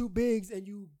have two bigs and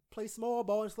you play small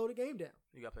ball and slow the game down.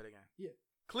 You gotta play the game. Yeah.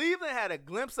 Cleveland had a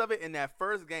glimpse of it in that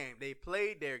first game. They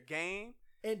played their game.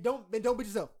 And don't beat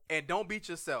yourself. And don't beat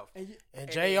yourself. And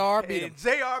JR beat him.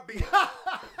 JR beat him.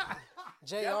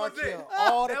 JR killed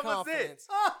all the confidence.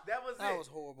 That was it. That was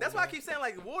horrible. That's why I keep saying,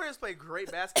 like, the Warriors play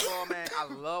great basketball, man.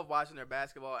 I love watching their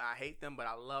basketball. I hate them, but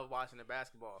I love watching their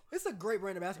basketball. It's a great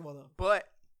brand of basketball, though. But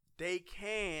they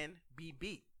can be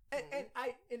beat.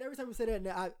 And every time we say that,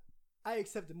 now I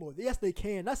accept it more. Yes, they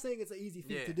can. Not saying it's an easy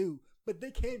feat to do, but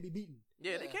they can be beaten.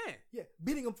 Yeah, they can. Yeah,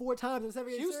 beating them 4 times in 7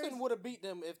 games. Houston would have beat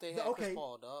them if they had Chris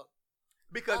Paul, dog.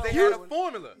 Because they had a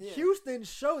formula. Yeah. Houston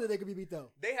showed that they could be beat,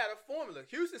 though. They had a formula.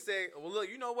 Houston said, well, look,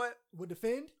 you know what? We'll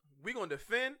defend. We're going to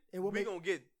defend. And we're going to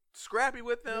get scrappy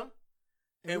with them.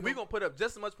 Yeah. And we're going to put up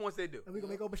just as much points they do. And we're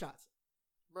going to make open shots.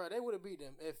 Bro, they would have beat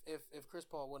them if Chris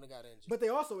Paul wouldn't have got injured. But they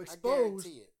also exposed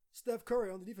Steph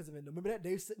Curry on the defensive end. Remember that?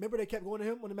 Remember they kept going to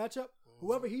him on the matchup?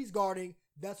 Whoever he's guarding,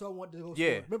 that's who I want to go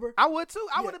score. Remember? I would, too.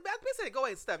 I would have said, go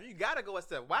ahead, Steph. You got to go at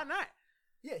Steph. Why not?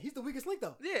 Yeah, he's the weakest link,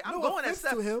 though. Yeah, I'm going at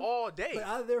Steph all day. But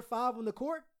out of their 5 on the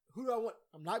court, who do I want?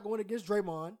 I'm not going against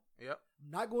Draymond. Yep.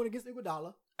 I'm not going against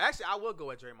Iguodala. Actually, I will go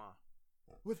at Draymond.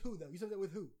 With who, though? You said that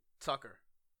with who? Tucker.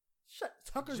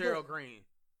 Tucker's Gerald Green.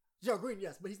 Gerald Green,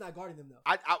 yes, but he's not guarding them, though.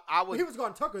 I would. But he was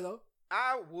guarding Tucker, though.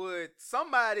 I would.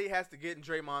 Somebody has to get in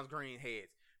Draymond Green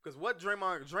heads. Because what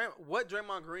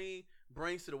Draymond Green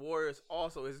brings to the Warriors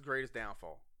also is his greatest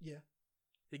downfall. Yeah.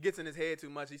 He gets in his head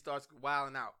too much. He starts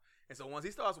wilding out. And so once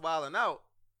he starts wilding out,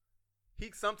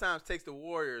 he sometimes takes the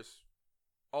Warriors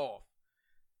off.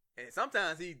 And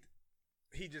sometimes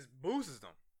he just boosts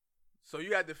them. So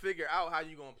you have to figure out how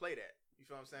you're going to play that. You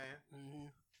feel what I'm saying? Mm-hmm.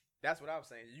 That's what I'm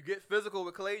saying. You get physical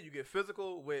with Klay. You get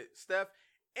physical with Steph.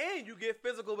 And you get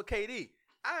physical with KD.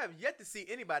 I have yet to see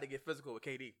anybody get physical with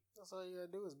KD. That's all you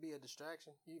got to do is be a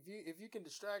distraction. If you can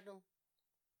distract them,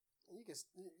 you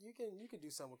can do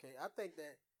something with KD. I think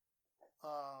that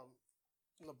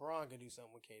LeBron can do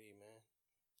something with KD, man.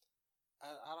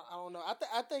 I don't know.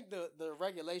 I think the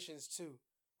regulations too.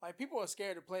 Like people are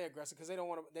scared to play aggressive because they don't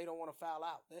want to foul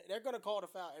out. They're gonna call the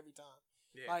foul every time.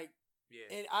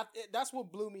 Yeah. And that's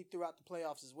what blew me throughout the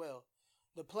playoffs as well.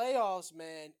 The playoffs,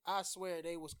 man, I swear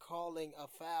they was calling a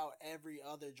foul every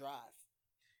other drive.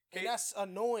 And that's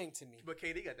annoying to me. But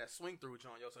KD got that swing through,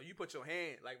 John, yo. So you put your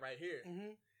hand like right here.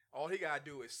 Mm-hmm. All he gotta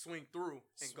do is swing through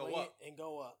and go up. And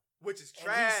go up. Which is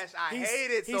trash. I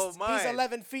hate it so much. He's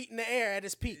 11 feet in the air at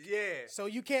his peak. Yeah. So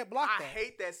you can't block that. I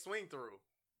hate that swing through.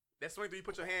 That swing through, you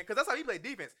put your hand, because that's how you play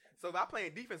defense. So if I'm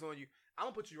playing defense on you, I'm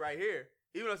gonna put you right here,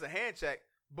 even though it's a hand check.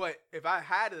 But if I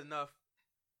hide it enough,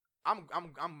 I'm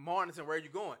monitoring where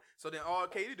you're going. So then all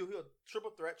KD do, he'll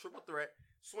triple threat,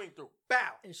 swing through,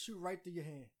 bow, and shoot right through your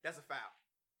hand. That's a foul.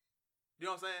 You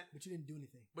know what I'm saying? But you didn't do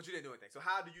anything. So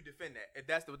how do you defend that? If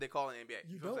that's what they call in the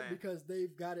NBA. You don't, because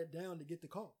they've got it down to get the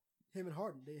call. Him and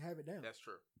Harden, they have it down. That's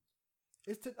true.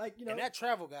 It's and that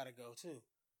travel got to go too.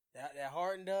 That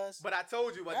Harden does. But I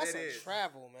told you what that is. That's a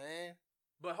travel, man.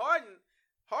 But Harden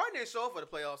didn't show up for the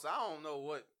playoffs. So I don't know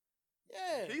what.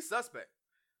 Yeah. He's suspect.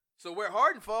 So where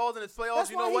Harden falls in his playoffs,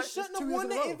 that's you know what? He shouldn't have won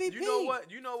the MVP.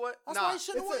 You know what? That's why he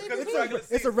shouldn't have won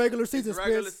MVP. It's a regular season. It's a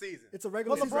regular season. It's a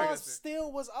regular season. But LeBron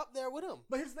still was up there with him.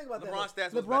 But here's the thing about LeBron's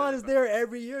that. stats LeBron is there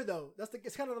every year, though.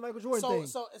 It's kind of the Michael Jordan thing.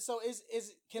 So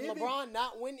can LeBron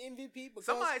not win MVP? Because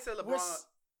somebody said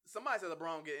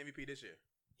LeBron will get MVP this year.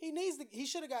 He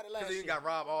should have got it last year. Because he got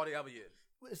robbed all the other years.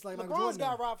 It's like LeBron's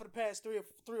got robbed for the past three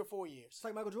or 4 years. It's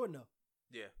like Michael Jordan, though.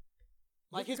 Yeah.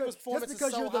 Like his performance is so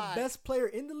high. Just because you're the best player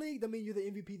in the league, that means you're the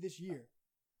MVP this year.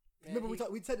 Man, remember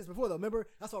we said this before, though. Remember,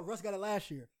 that's why Russ got it last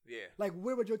year. Yeah. Like,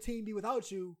 where would your team be without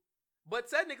you? But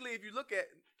technically, if you look at,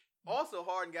 also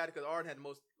Harden got it because Harden had the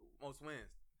most wins.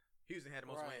 Houston had the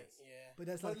most wins. Yeah. But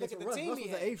that's not look at the Russ. team. Russ was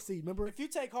the 8th seed. Remember? If you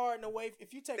take Harden away,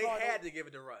 they had to give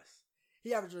it to Russ.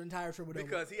 He averaged an entire triple double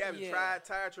because he averaged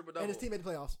entire triple double, and his team made the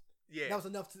playoffs. Yeah, that was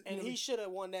enough to. And he should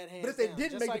have won that hands. But if they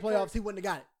didn't make the playoffs, he wouldn't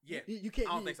have got it. Yeah, you can't.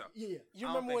 I don't think so. Yeah. You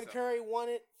remember when Curry won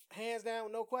it hands down,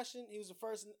 no question? He was the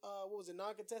first. What was it?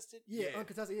 Non-contested. Yeah,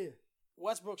 uncontested. Yeah.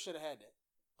 Westbrook should have had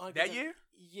that. That year?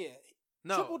 Yeah.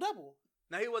 No. Triple double.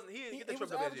 Now he wasn't. He didn't get the He was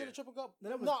triple double averaging yet. a triple double. No,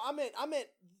 that was- No, I meant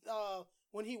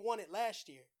when he won it last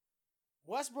year.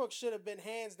 Westbrook should have been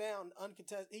hands down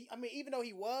uncontested. Even though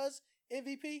he was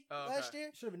MVP last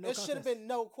year, Should have been no it should have contest. been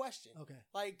no question. Okay.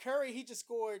 Like Curry, he just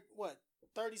scored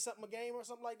 30 something a game or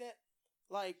something like that.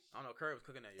 Like I don't know. Curry was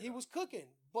cooking that year. he though. was cooking,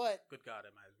 but Good God,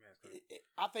 that man's cooking.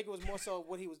 I think it was more so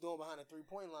what he was doing behind the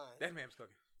 3-point line. That man's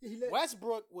cooking. Yeah, he let,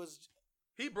 Westbrook was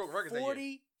He broke records that year.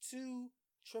 42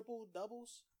 triple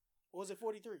doubles, or was it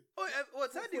 43? Well,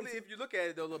 technically, if you look at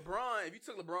it though, LeBron. If you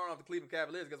took LeBron off the Cleveland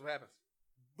Cavaliers, guess what happens?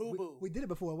 Boo boo, we did it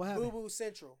before. What boo happened? boo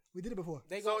central. We did it before.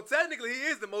 They So go. technically, he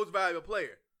is the most valuable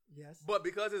player. Yes. But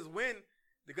because they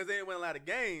didn't win a lot of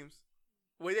games.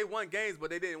 Well, they won games, but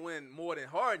they didn't win more than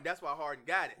Harden. That's why Harden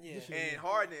got it. Yeah. And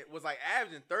Harden was like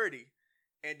averaging 30,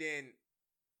 and then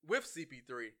with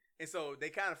CP3, and so they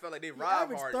kind of felt like they He robbed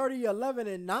averaged Harden. 30, 11,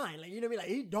 and 9. Like, you know what I mean? Like,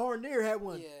 he darn near had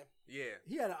one. Yeah, Yeah,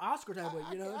 He had an Oscar type of, I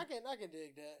can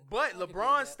dig that. but I can dig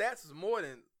LeBron's that. stats was more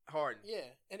than Harden Yeah,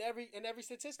 in every in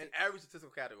statistic every statistical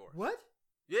category. What?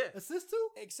 Yeah, Assist too?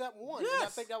 except one. And I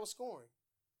Yes. think that was scoring.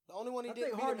 The only one he I didn't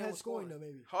think beat him Harden in had was scoring, though,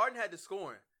 maybe. Harden had the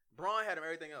scoring. Braun had him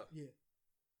everything else. Yeah.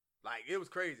 Like it was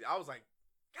crazy. I was like,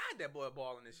 God, that boy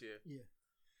balling this year. Yeah.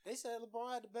 They said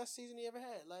LeBron had the best season he ever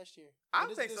had last year. I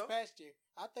And think this so. past year,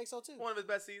 I think so too. One of his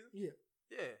best seasons. Yeah.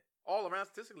 Yeah, all around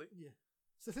statistically. Yeah.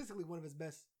 Statistically, one of his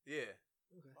best. Yeah,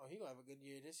 Okay. Oh, he gonna have a good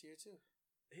year this year too.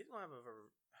 he's gonna have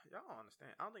y'all don't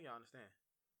understand. I don't think y'all understand.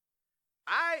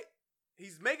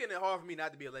 He's making it hard for me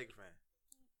not to be a Lakers fan.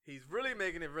 He's really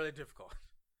making it really difficult.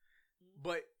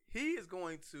 But he is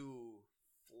going to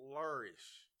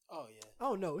flourish. Oh yeah.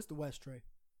 Oh, no. It's the West, Trey.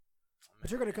 But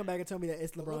you're going to come back and tell me that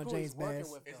it's But LeBron look who James' he's working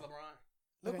best. with, It's though. LeBron.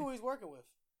 Look Okay. who he's working with.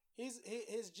 His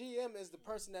GM is the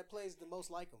person that plays the most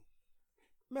like him.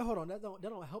 Man, hold on. That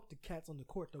don't help the cats on the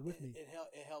court, though, with me. It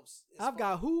helps. It's I've fun.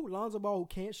 got who? Lonzo Ball, who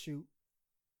can't shoot.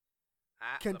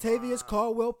 I- Kentavious LeBron.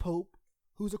 Caldwell Pope,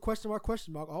 who's a question mark,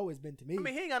 always been to me. I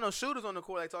mean, he ain't got no shooters on the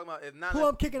court. Like talking about if not who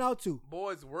I'm kicking out to?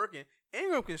 boys working.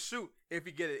 Ingram can shoot if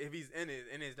he get it. If he's in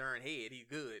his darn head, he's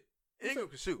good. Ingram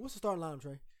can shoot. What's the starting lineup,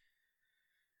 Trey?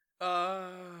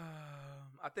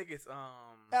 I think it's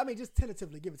I mean, just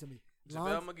tentatively give it to me.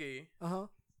 JaVale McGee. Uh-huh.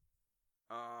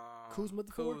 Kuzma at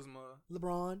the four?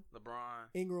 LeBron, LeBron,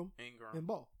 Ingram, Ingram, and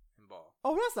Ball. and Ball.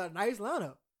 Oh, that's a nice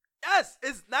lineup. Yes,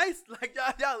 it's nice. Like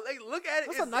y'all like, look at it.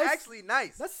 That's a It's nice- actually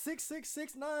nice. That's 6'6",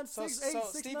 6'9", So 6'8",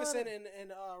 6'9". Stevenson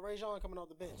and Ray John coming off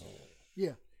the bench.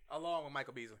 Yeah. Along with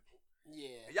Michael Beasley. Yeah,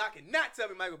 Y'all cannot tell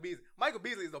me Michael Beasley. Michael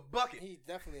Beasley is a bucket. he's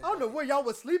definitely. I don't know where y'all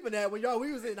was sleeping at when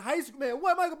we was in high school. Man,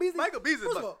 what, Michael Beasley? Michael Beasley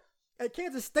is First a of bucket. all, at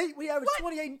Kansas State, we averaged What?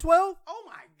 28 and 12, Oh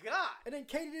my God. and then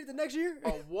Katie did it the next year.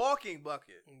 A walking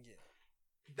bucket. Yeah.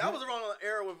 That was around the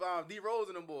era with D Rose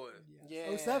and them boys.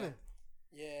 Yeah. 07.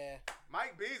 Yeah.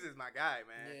 Mike Beasley is my guy,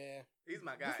 man. Yeah. He's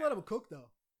my guy. Just let him cook, though.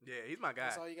 Yeah, he's my guy.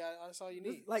 That's all you got. That's all you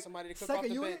This- need. like, Somebody to cook second off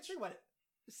the unit, bench. think about it.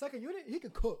 Second unit, he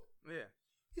could cook. Yeah.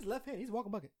 He's left-handed. He's a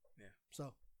walking bucket. Yeah.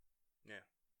 So. Yeah.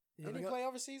 Didn't he play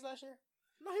overseas last year?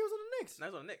 No, he was on the Knicks.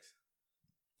 That's on the Knicks.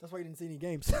 That's why you didn't see any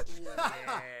games.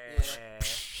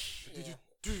 Yeah.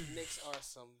 Knicks are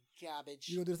some garbage.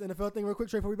 You gonna do this NFL thing real quick,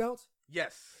 Trey, before we bounce?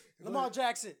 Yes. Lamar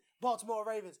Jackson, Baltimore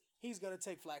Ravens. He's gonna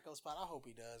take Flacco's spot. I hope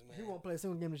he does, man. He won't play a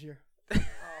single game this year. Oh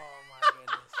my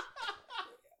goodness.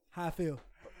 How I feel.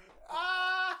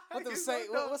 What the He's Saints?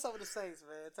 so dumb. What's up with the Saints,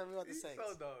 man? Tell me about the He's Saints.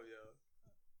 so dumb,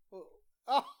 yo.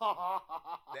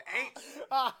 The Aints.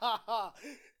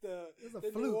 It's a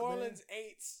the fluke, New man. Orleans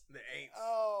Aints. The Aints.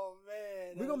 Oh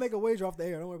man, We're gonna make a wager off the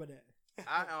air. Don't worry about that.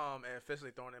 I am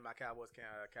officially throwing in my Cowboys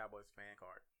fan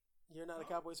card. You're not a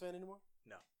Cowboys fan anymore.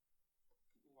 No.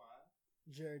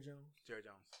 Jerry Jones. Jerry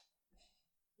Jones.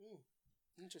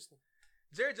 Interesting.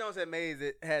 Jerry Jones had made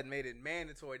it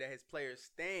mandatory that his players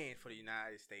stand for the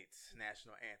United States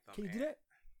national anthem. Can you do that?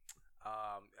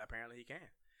 Apparently he can.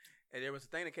 And there was a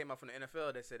thing that came out from the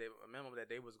NFL that said a memo that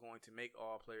they was going to make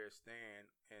all players stand,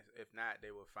 and if not,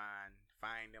 they would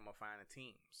fine them or fine the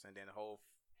teams. And then the whole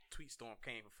tweet storm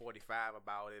came for 45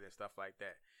 about it and stuff like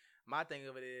that. My thing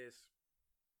of it is,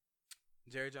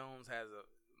 Jerry Jones has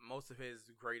most of his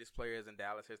greatest players in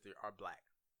Dallas history are black.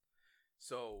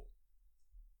 So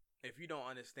if you don't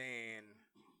understand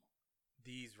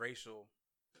these racial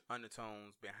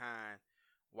undertones behind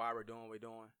why we're doing what we're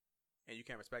doing, and you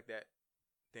can't respect that,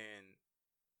 then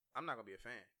I'm not gonna be a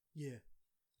fan. Yeah.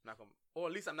 Or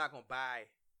at least I'm not gonna buy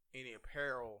any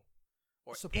apparel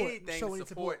or Support- anything show to any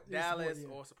support support, yeah, Dallas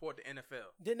support, yeah. or support the NFL.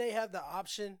 Didn't they have the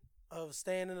option of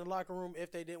staying in the locker room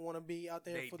if they didn't want to be out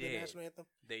there They for did. the national anthem?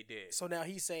 They did. So now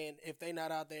he's saying if they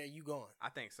not out there, you gone. I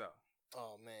think so.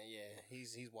 Oh man, yeah,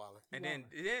 he's wilding. And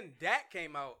then Dak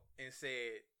came out and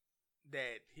said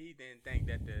that he didn't think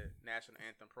that the national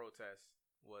anthem protest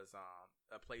was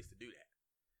a place to do that.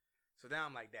 So now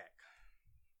I'm like, Dak,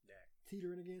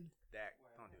 Teetering again.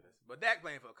 don't do this. But Dak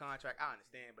playing for a contract, I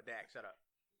understand. But Dak, shut up.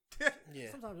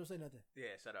 Yeah. Sometimes you'll say nothing.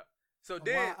 Yeah, shut up. So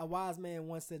then, A wise man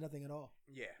once said nothing at all.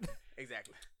 yeah,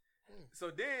 exactly.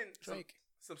 So then, Drake.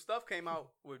 some stuff came out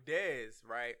with Dez,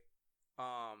 right?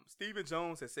 Stephen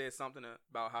Jones had said something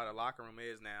about how the locker room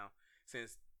is now,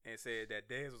 and said that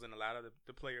Dez was in a lot of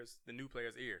the new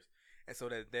players' ears, and so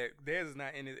that Dez is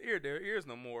not in their ears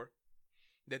no more.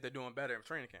 That they're doing better in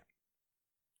training camp.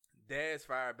 Dez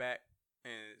fired back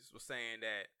and was saying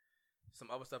that some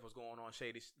other stuff was going on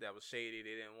shady. They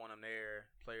didn't want him there.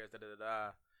 Players,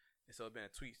 And so it's been a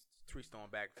tweet storm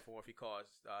back and forth. He calls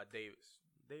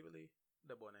David Lee,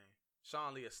 that boy name,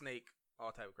 Sean Lee a snake,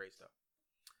 all type of great stuff.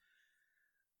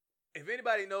 If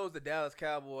anybody knows the Dallas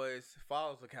Cowboys,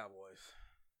 follows the Cowboys,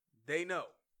 they know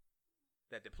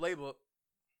that the playbook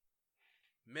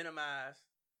minimized.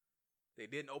 They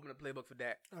didn't open the playbook for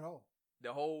Dak. At all.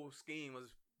 The whole scheme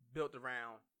was built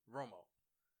around Romo.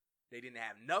 They didn't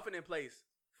have nothing in place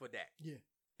for Dak. Yeah.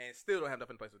 And still don't have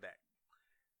nothing in place for Dak.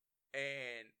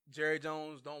 And Jerry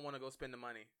Jones don't want to go spend the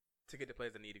money to get the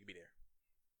players that need to be there.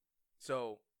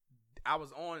 So I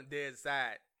was on Dez's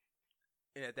side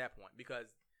at that point because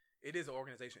it is an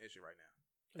organization issue right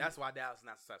now. That's why Dallas is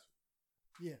not successful.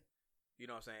 Yeah. You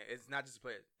know what I'm saying? It's not just the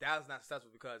players. Dallas is not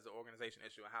successful because of the organization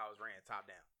issue and how it was ran top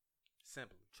down.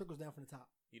 Simply. Trickles down from the top.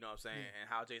 You know what I'm saying? Yeah. And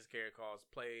how Jason Garrett calls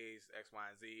plays, X, Y,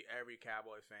 and Z. Every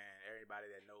Cowboy fan, everybody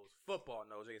that knows football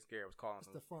knows Jason Garrett was calling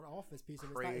It's some the front office piece of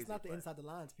it. crazy It's not the play. inside the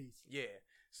lines piece. Yeah.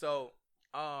 So,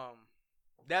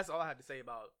 that's all I have to say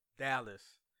about Dallas.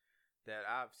 That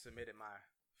I've submitted my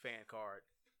fan card,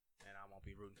 and I won't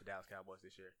be rooting for Dallas Cowboys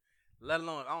this year. Let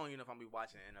alone, I don't even know if I'm gonna be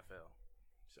watching the NFL.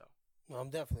 So, Well,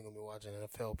 I'm definitely gonna be watching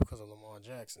NFL because of Lamar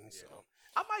Jackson. Yeah. So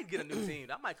I might get a new team.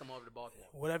 I might come over to Baltimore.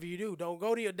 whatever you do, don't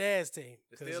go to your dad's team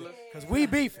The Steelers? because we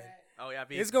beefing. Oh yeah,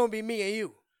 It's gonna be me and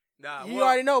you. nah. You well,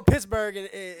 already know Pittsburgh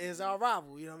is our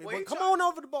rival. You know what I mean? Well, But he come try- on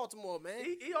over to Baltimore, man.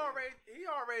 he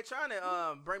already trying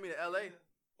to bring me to LA.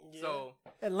 Yeah. So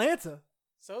Atlanta.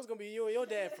 So it's gonna be you and your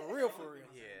dad for real, for real.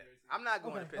 yeah, I'm not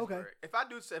going to Okay, Pittsburgh. okay. If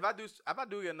I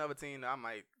do get another team,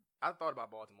 I thought about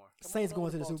Baltimore. Saints on going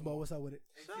over to the to Super Bowl. What's up with it?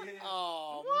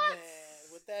 Oh What? man!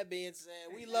 With that being said,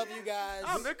 we love you guys.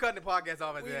 They're cutting the podcast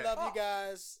off at We that. love you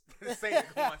guys. The Saints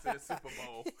are going to the Super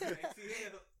Bowl.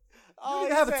 Oh, need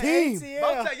to have a you said team. ATL.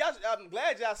 But I'm telling y'all, I'm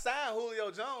glad y'all signed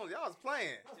Julio Jones. Y'all was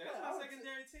playing. That's my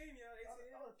secondary team, yo.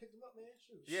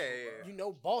 Yeah. You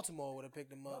know Baltimore would have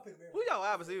picked him up. Who y'all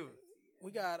wide receiver?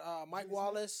 We got Mike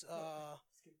Wallace.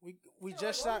 We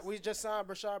just signed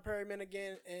Brashad Perryman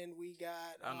again, and we got.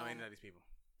 I don't know any of these people.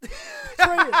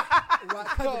 Traded. Right,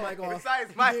 cut the mic off. Besides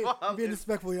You Mike being- Wallace. you being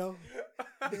disrespectful, yo.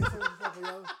 Being so disrespectful,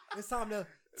 yo. It's time to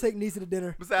take Nisa to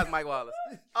dinner. Besides Mike Wallace.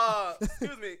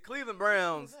 Excuse me. Cleveland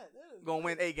Browns gonna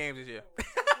win 8 games this year.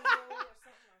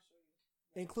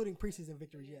 Including preseason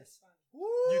victories, yes.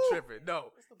 You tripping?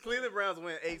 No. Cleveland Browns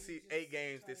win 8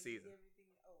 games this season.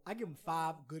 I give them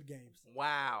 5 good games.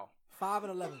 Wow. 5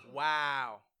 and 11.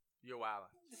 Wow. You're wilding.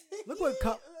 Look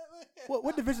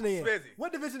what division they in. Busy.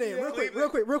 What division they in? Real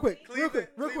quick. Cleveland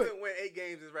win 8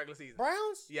 games this regular season.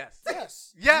 Browns. Yes.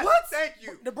 Yes. Yes. What? Thank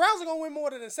you. The Browns are gonna win more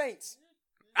than the Saints.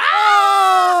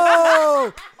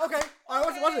 Oh! Okay. All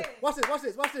right,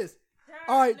 watch this.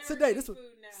 All right, today, this one.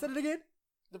 Say it again.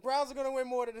 The Browns are gonna win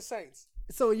more than the Saints.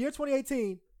 So, year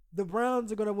 2018, the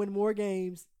Browns are going to win more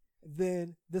games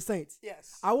than the Saints.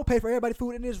 Yes. I will pay for everybody's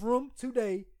food in this room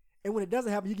today, and when it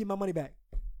doesn't happen, you get my money back.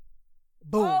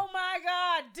 Boom. Oh my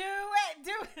God! Do it!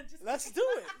 Just Let's do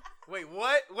it. Wait,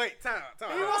 what? Wait, time out.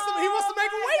 He wants to make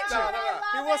a my wager. God,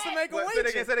 No. He wants to make a What, say it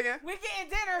wager. again. We getting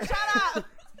dinner. Shut up.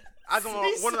 I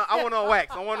want on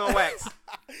wax. I want on wax.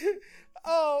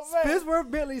 Oh man.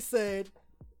 Spisworth Bentley said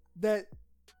that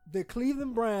the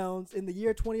Cleveland Browns in the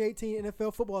year 2018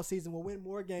 NFL football season will win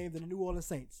more games than the New Orleans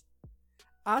Saints.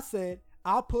 I said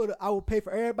I will pay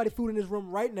for everybody's food in this room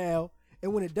right now,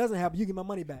 and when it doesn't happen, you get my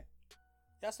money back.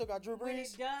 Y'all still got Drew When it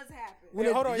Brees. does happen. When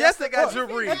Yeah, it- hold on. Yes, y'all they got still-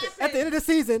 Drew Brees. At the end of the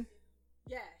season,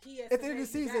 Yeah, he has. at the end of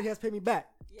the season, he has to pay me back.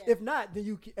 Yeah. If not,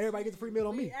 then everybody gets a free meal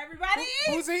on me. Everybody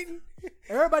eat. Who's eating?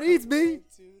 Everybody eats me. 1,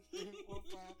 2, 3, 4,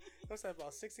 5. What's that?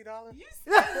 About $60?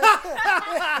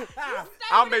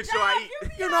 I'll make sure I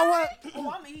eat. You know what?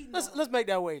 Oh, I'm eating. Let's make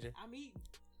that wager. I'm eating.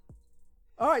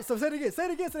 All right, so say it again. Say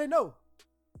it again so they know.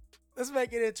 Let's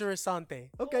make it interessante.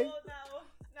 Okay. Oh,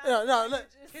 no. No, look.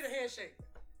 Hit a handshake.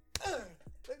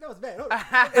 That was bad. Hold on.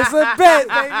 It's a bet, baby.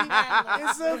 Handler.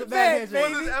 It's That was a a bad bet, handshake.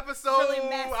 What's baby. this episode? Really I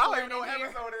don't even know what masculine in here.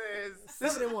 episode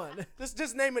it is. 7-1.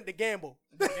 Just name it the gamble,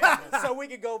 so we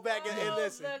can go back and Oh,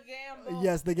 listen. the gamble.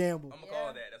 Yes, the gamble. I'm gonna call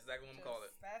it that. That's exactly what I'm gonna call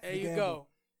it. That's There The you gamble. go.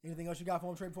 Anything else you got for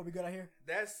him, Trey, before we get out here?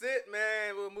 That's it,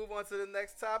 man. We'll move on to the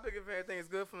next topic if everything is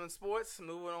good from the sports.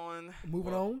 Moving on.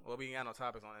 Moving on. Well, we ain't got no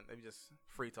topics on it. Maybe just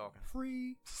free talking.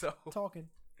 Free So talking.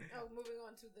 Oh, moving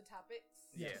on to the topics.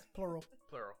 yeah, Plural.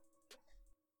 plural.